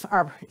love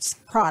our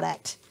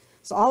product.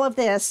 So all of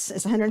this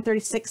is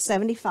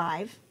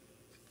 $136.75.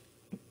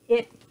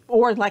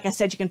 Or like I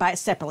said, you can buy it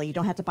separately. You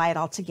don't have to buy it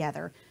all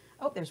together.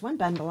 Oh, there's one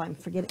bundle I'm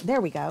forgetting.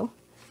 There we go.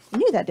 I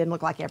knew that didn't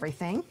look like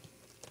everything.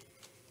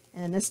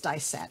 And then this die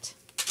set.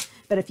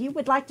 But if you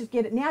would like to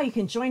get it now, you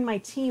can join my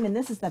team, and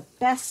this is the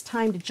best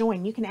time to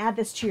join. You can add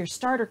this to your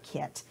starter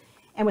kit.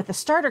 And with the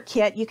starter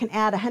kit, you can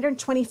add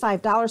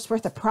 $125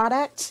 worth of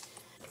product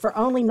for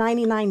only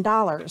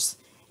 $99.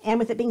 And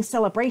with it being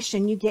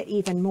Sale-A-Bration, you get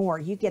even more.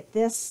 You get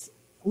this.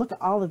 Look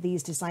at all of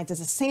these designs. There's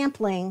a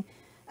sampling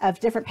of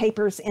different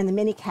papers in the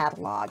mini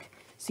catalog.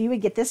 So you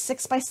would get this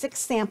 6x6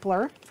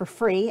 sampler for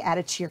free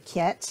added to your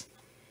kit.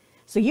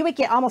 So you would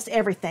get almost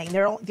everything.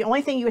 The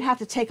only thing you would have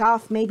to take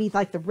off maybe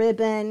like the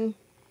ribbon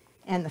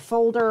and the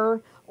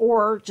folder,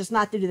 or just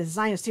not do the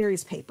designer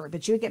series paper.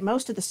 But you would get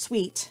most of the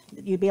suite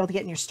that you'd be able to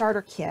get in your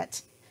starter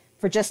kit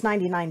for just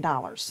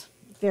 $99.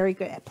 Very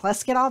good.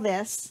 Plus get all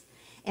this.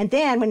 And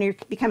then when you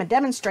become a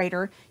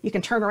demonstrator, you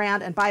can turn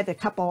around and buy the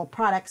couple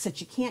products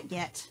that you can't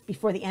get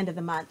before the end of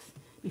the month,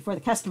 before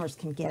the customers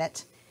can get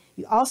it.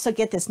 You also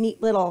get this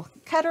neat little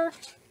cutter.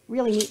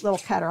 Really neat little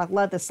cutter. I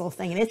love this little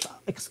thing, and it's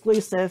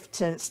exclusive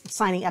to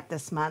signing up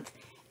this month.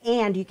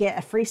 And you get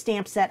a free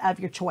stamp set of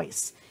your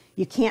choice.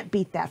 You can't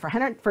beat that. For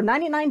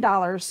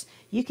 $99,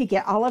 you could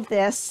get all of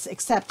this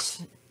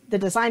except the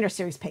designer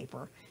series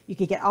paper. You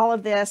could get all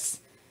of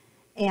this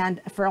and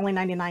for only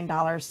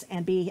 $99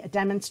 and be a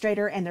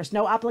demonstrator, and there's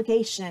no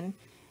obligation.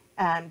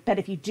 But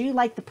if you do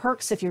like the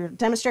perks, if you're a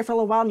demonstrator for a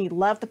little while and you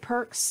love the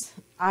perks,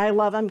 I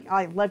love them.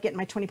 I love getting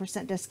my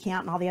 20%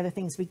 discount and all the other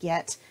things we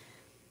get.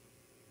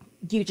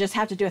 You just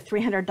have to do a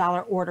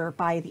 $300 order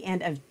by the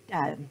end of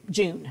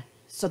June.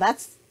 So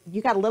that's, you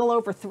got a little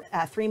over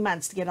 3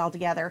 months to get it all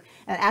together.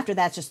 And after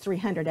that, just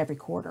 $300 every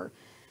quarter.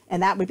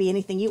 And that would be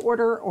anything you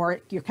order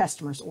or your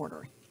customers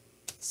order.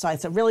 So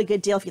it's a really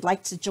good deal if you'd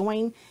like to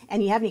join.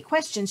 And you have any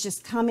questions,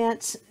 just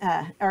comment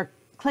or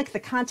click the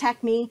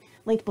contact me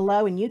link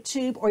below in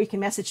YouTube, or you can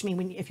message me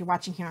if you're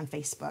watching here on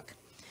Facebook.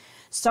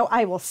 So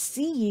I will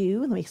see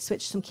you. Let me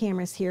switch some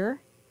cameras here.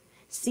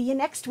 See you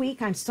next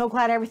week. I'm so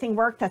glad everything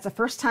worked. That's the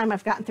first time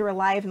I've gotten through a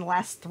live in the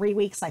last 3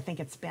 weeks, I think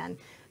it's been.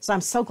 So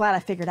I'm so glad I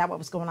figured out what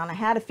was going on. I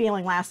had a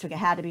feeling last week it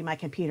had to be my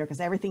computer because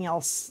everything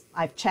else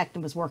I've checked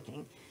and was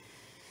working.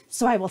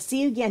 So I will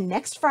see you again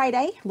next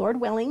Friday,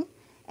 Lord willing.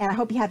 and I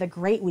hope you have a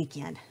great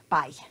weekend.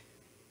 Bye.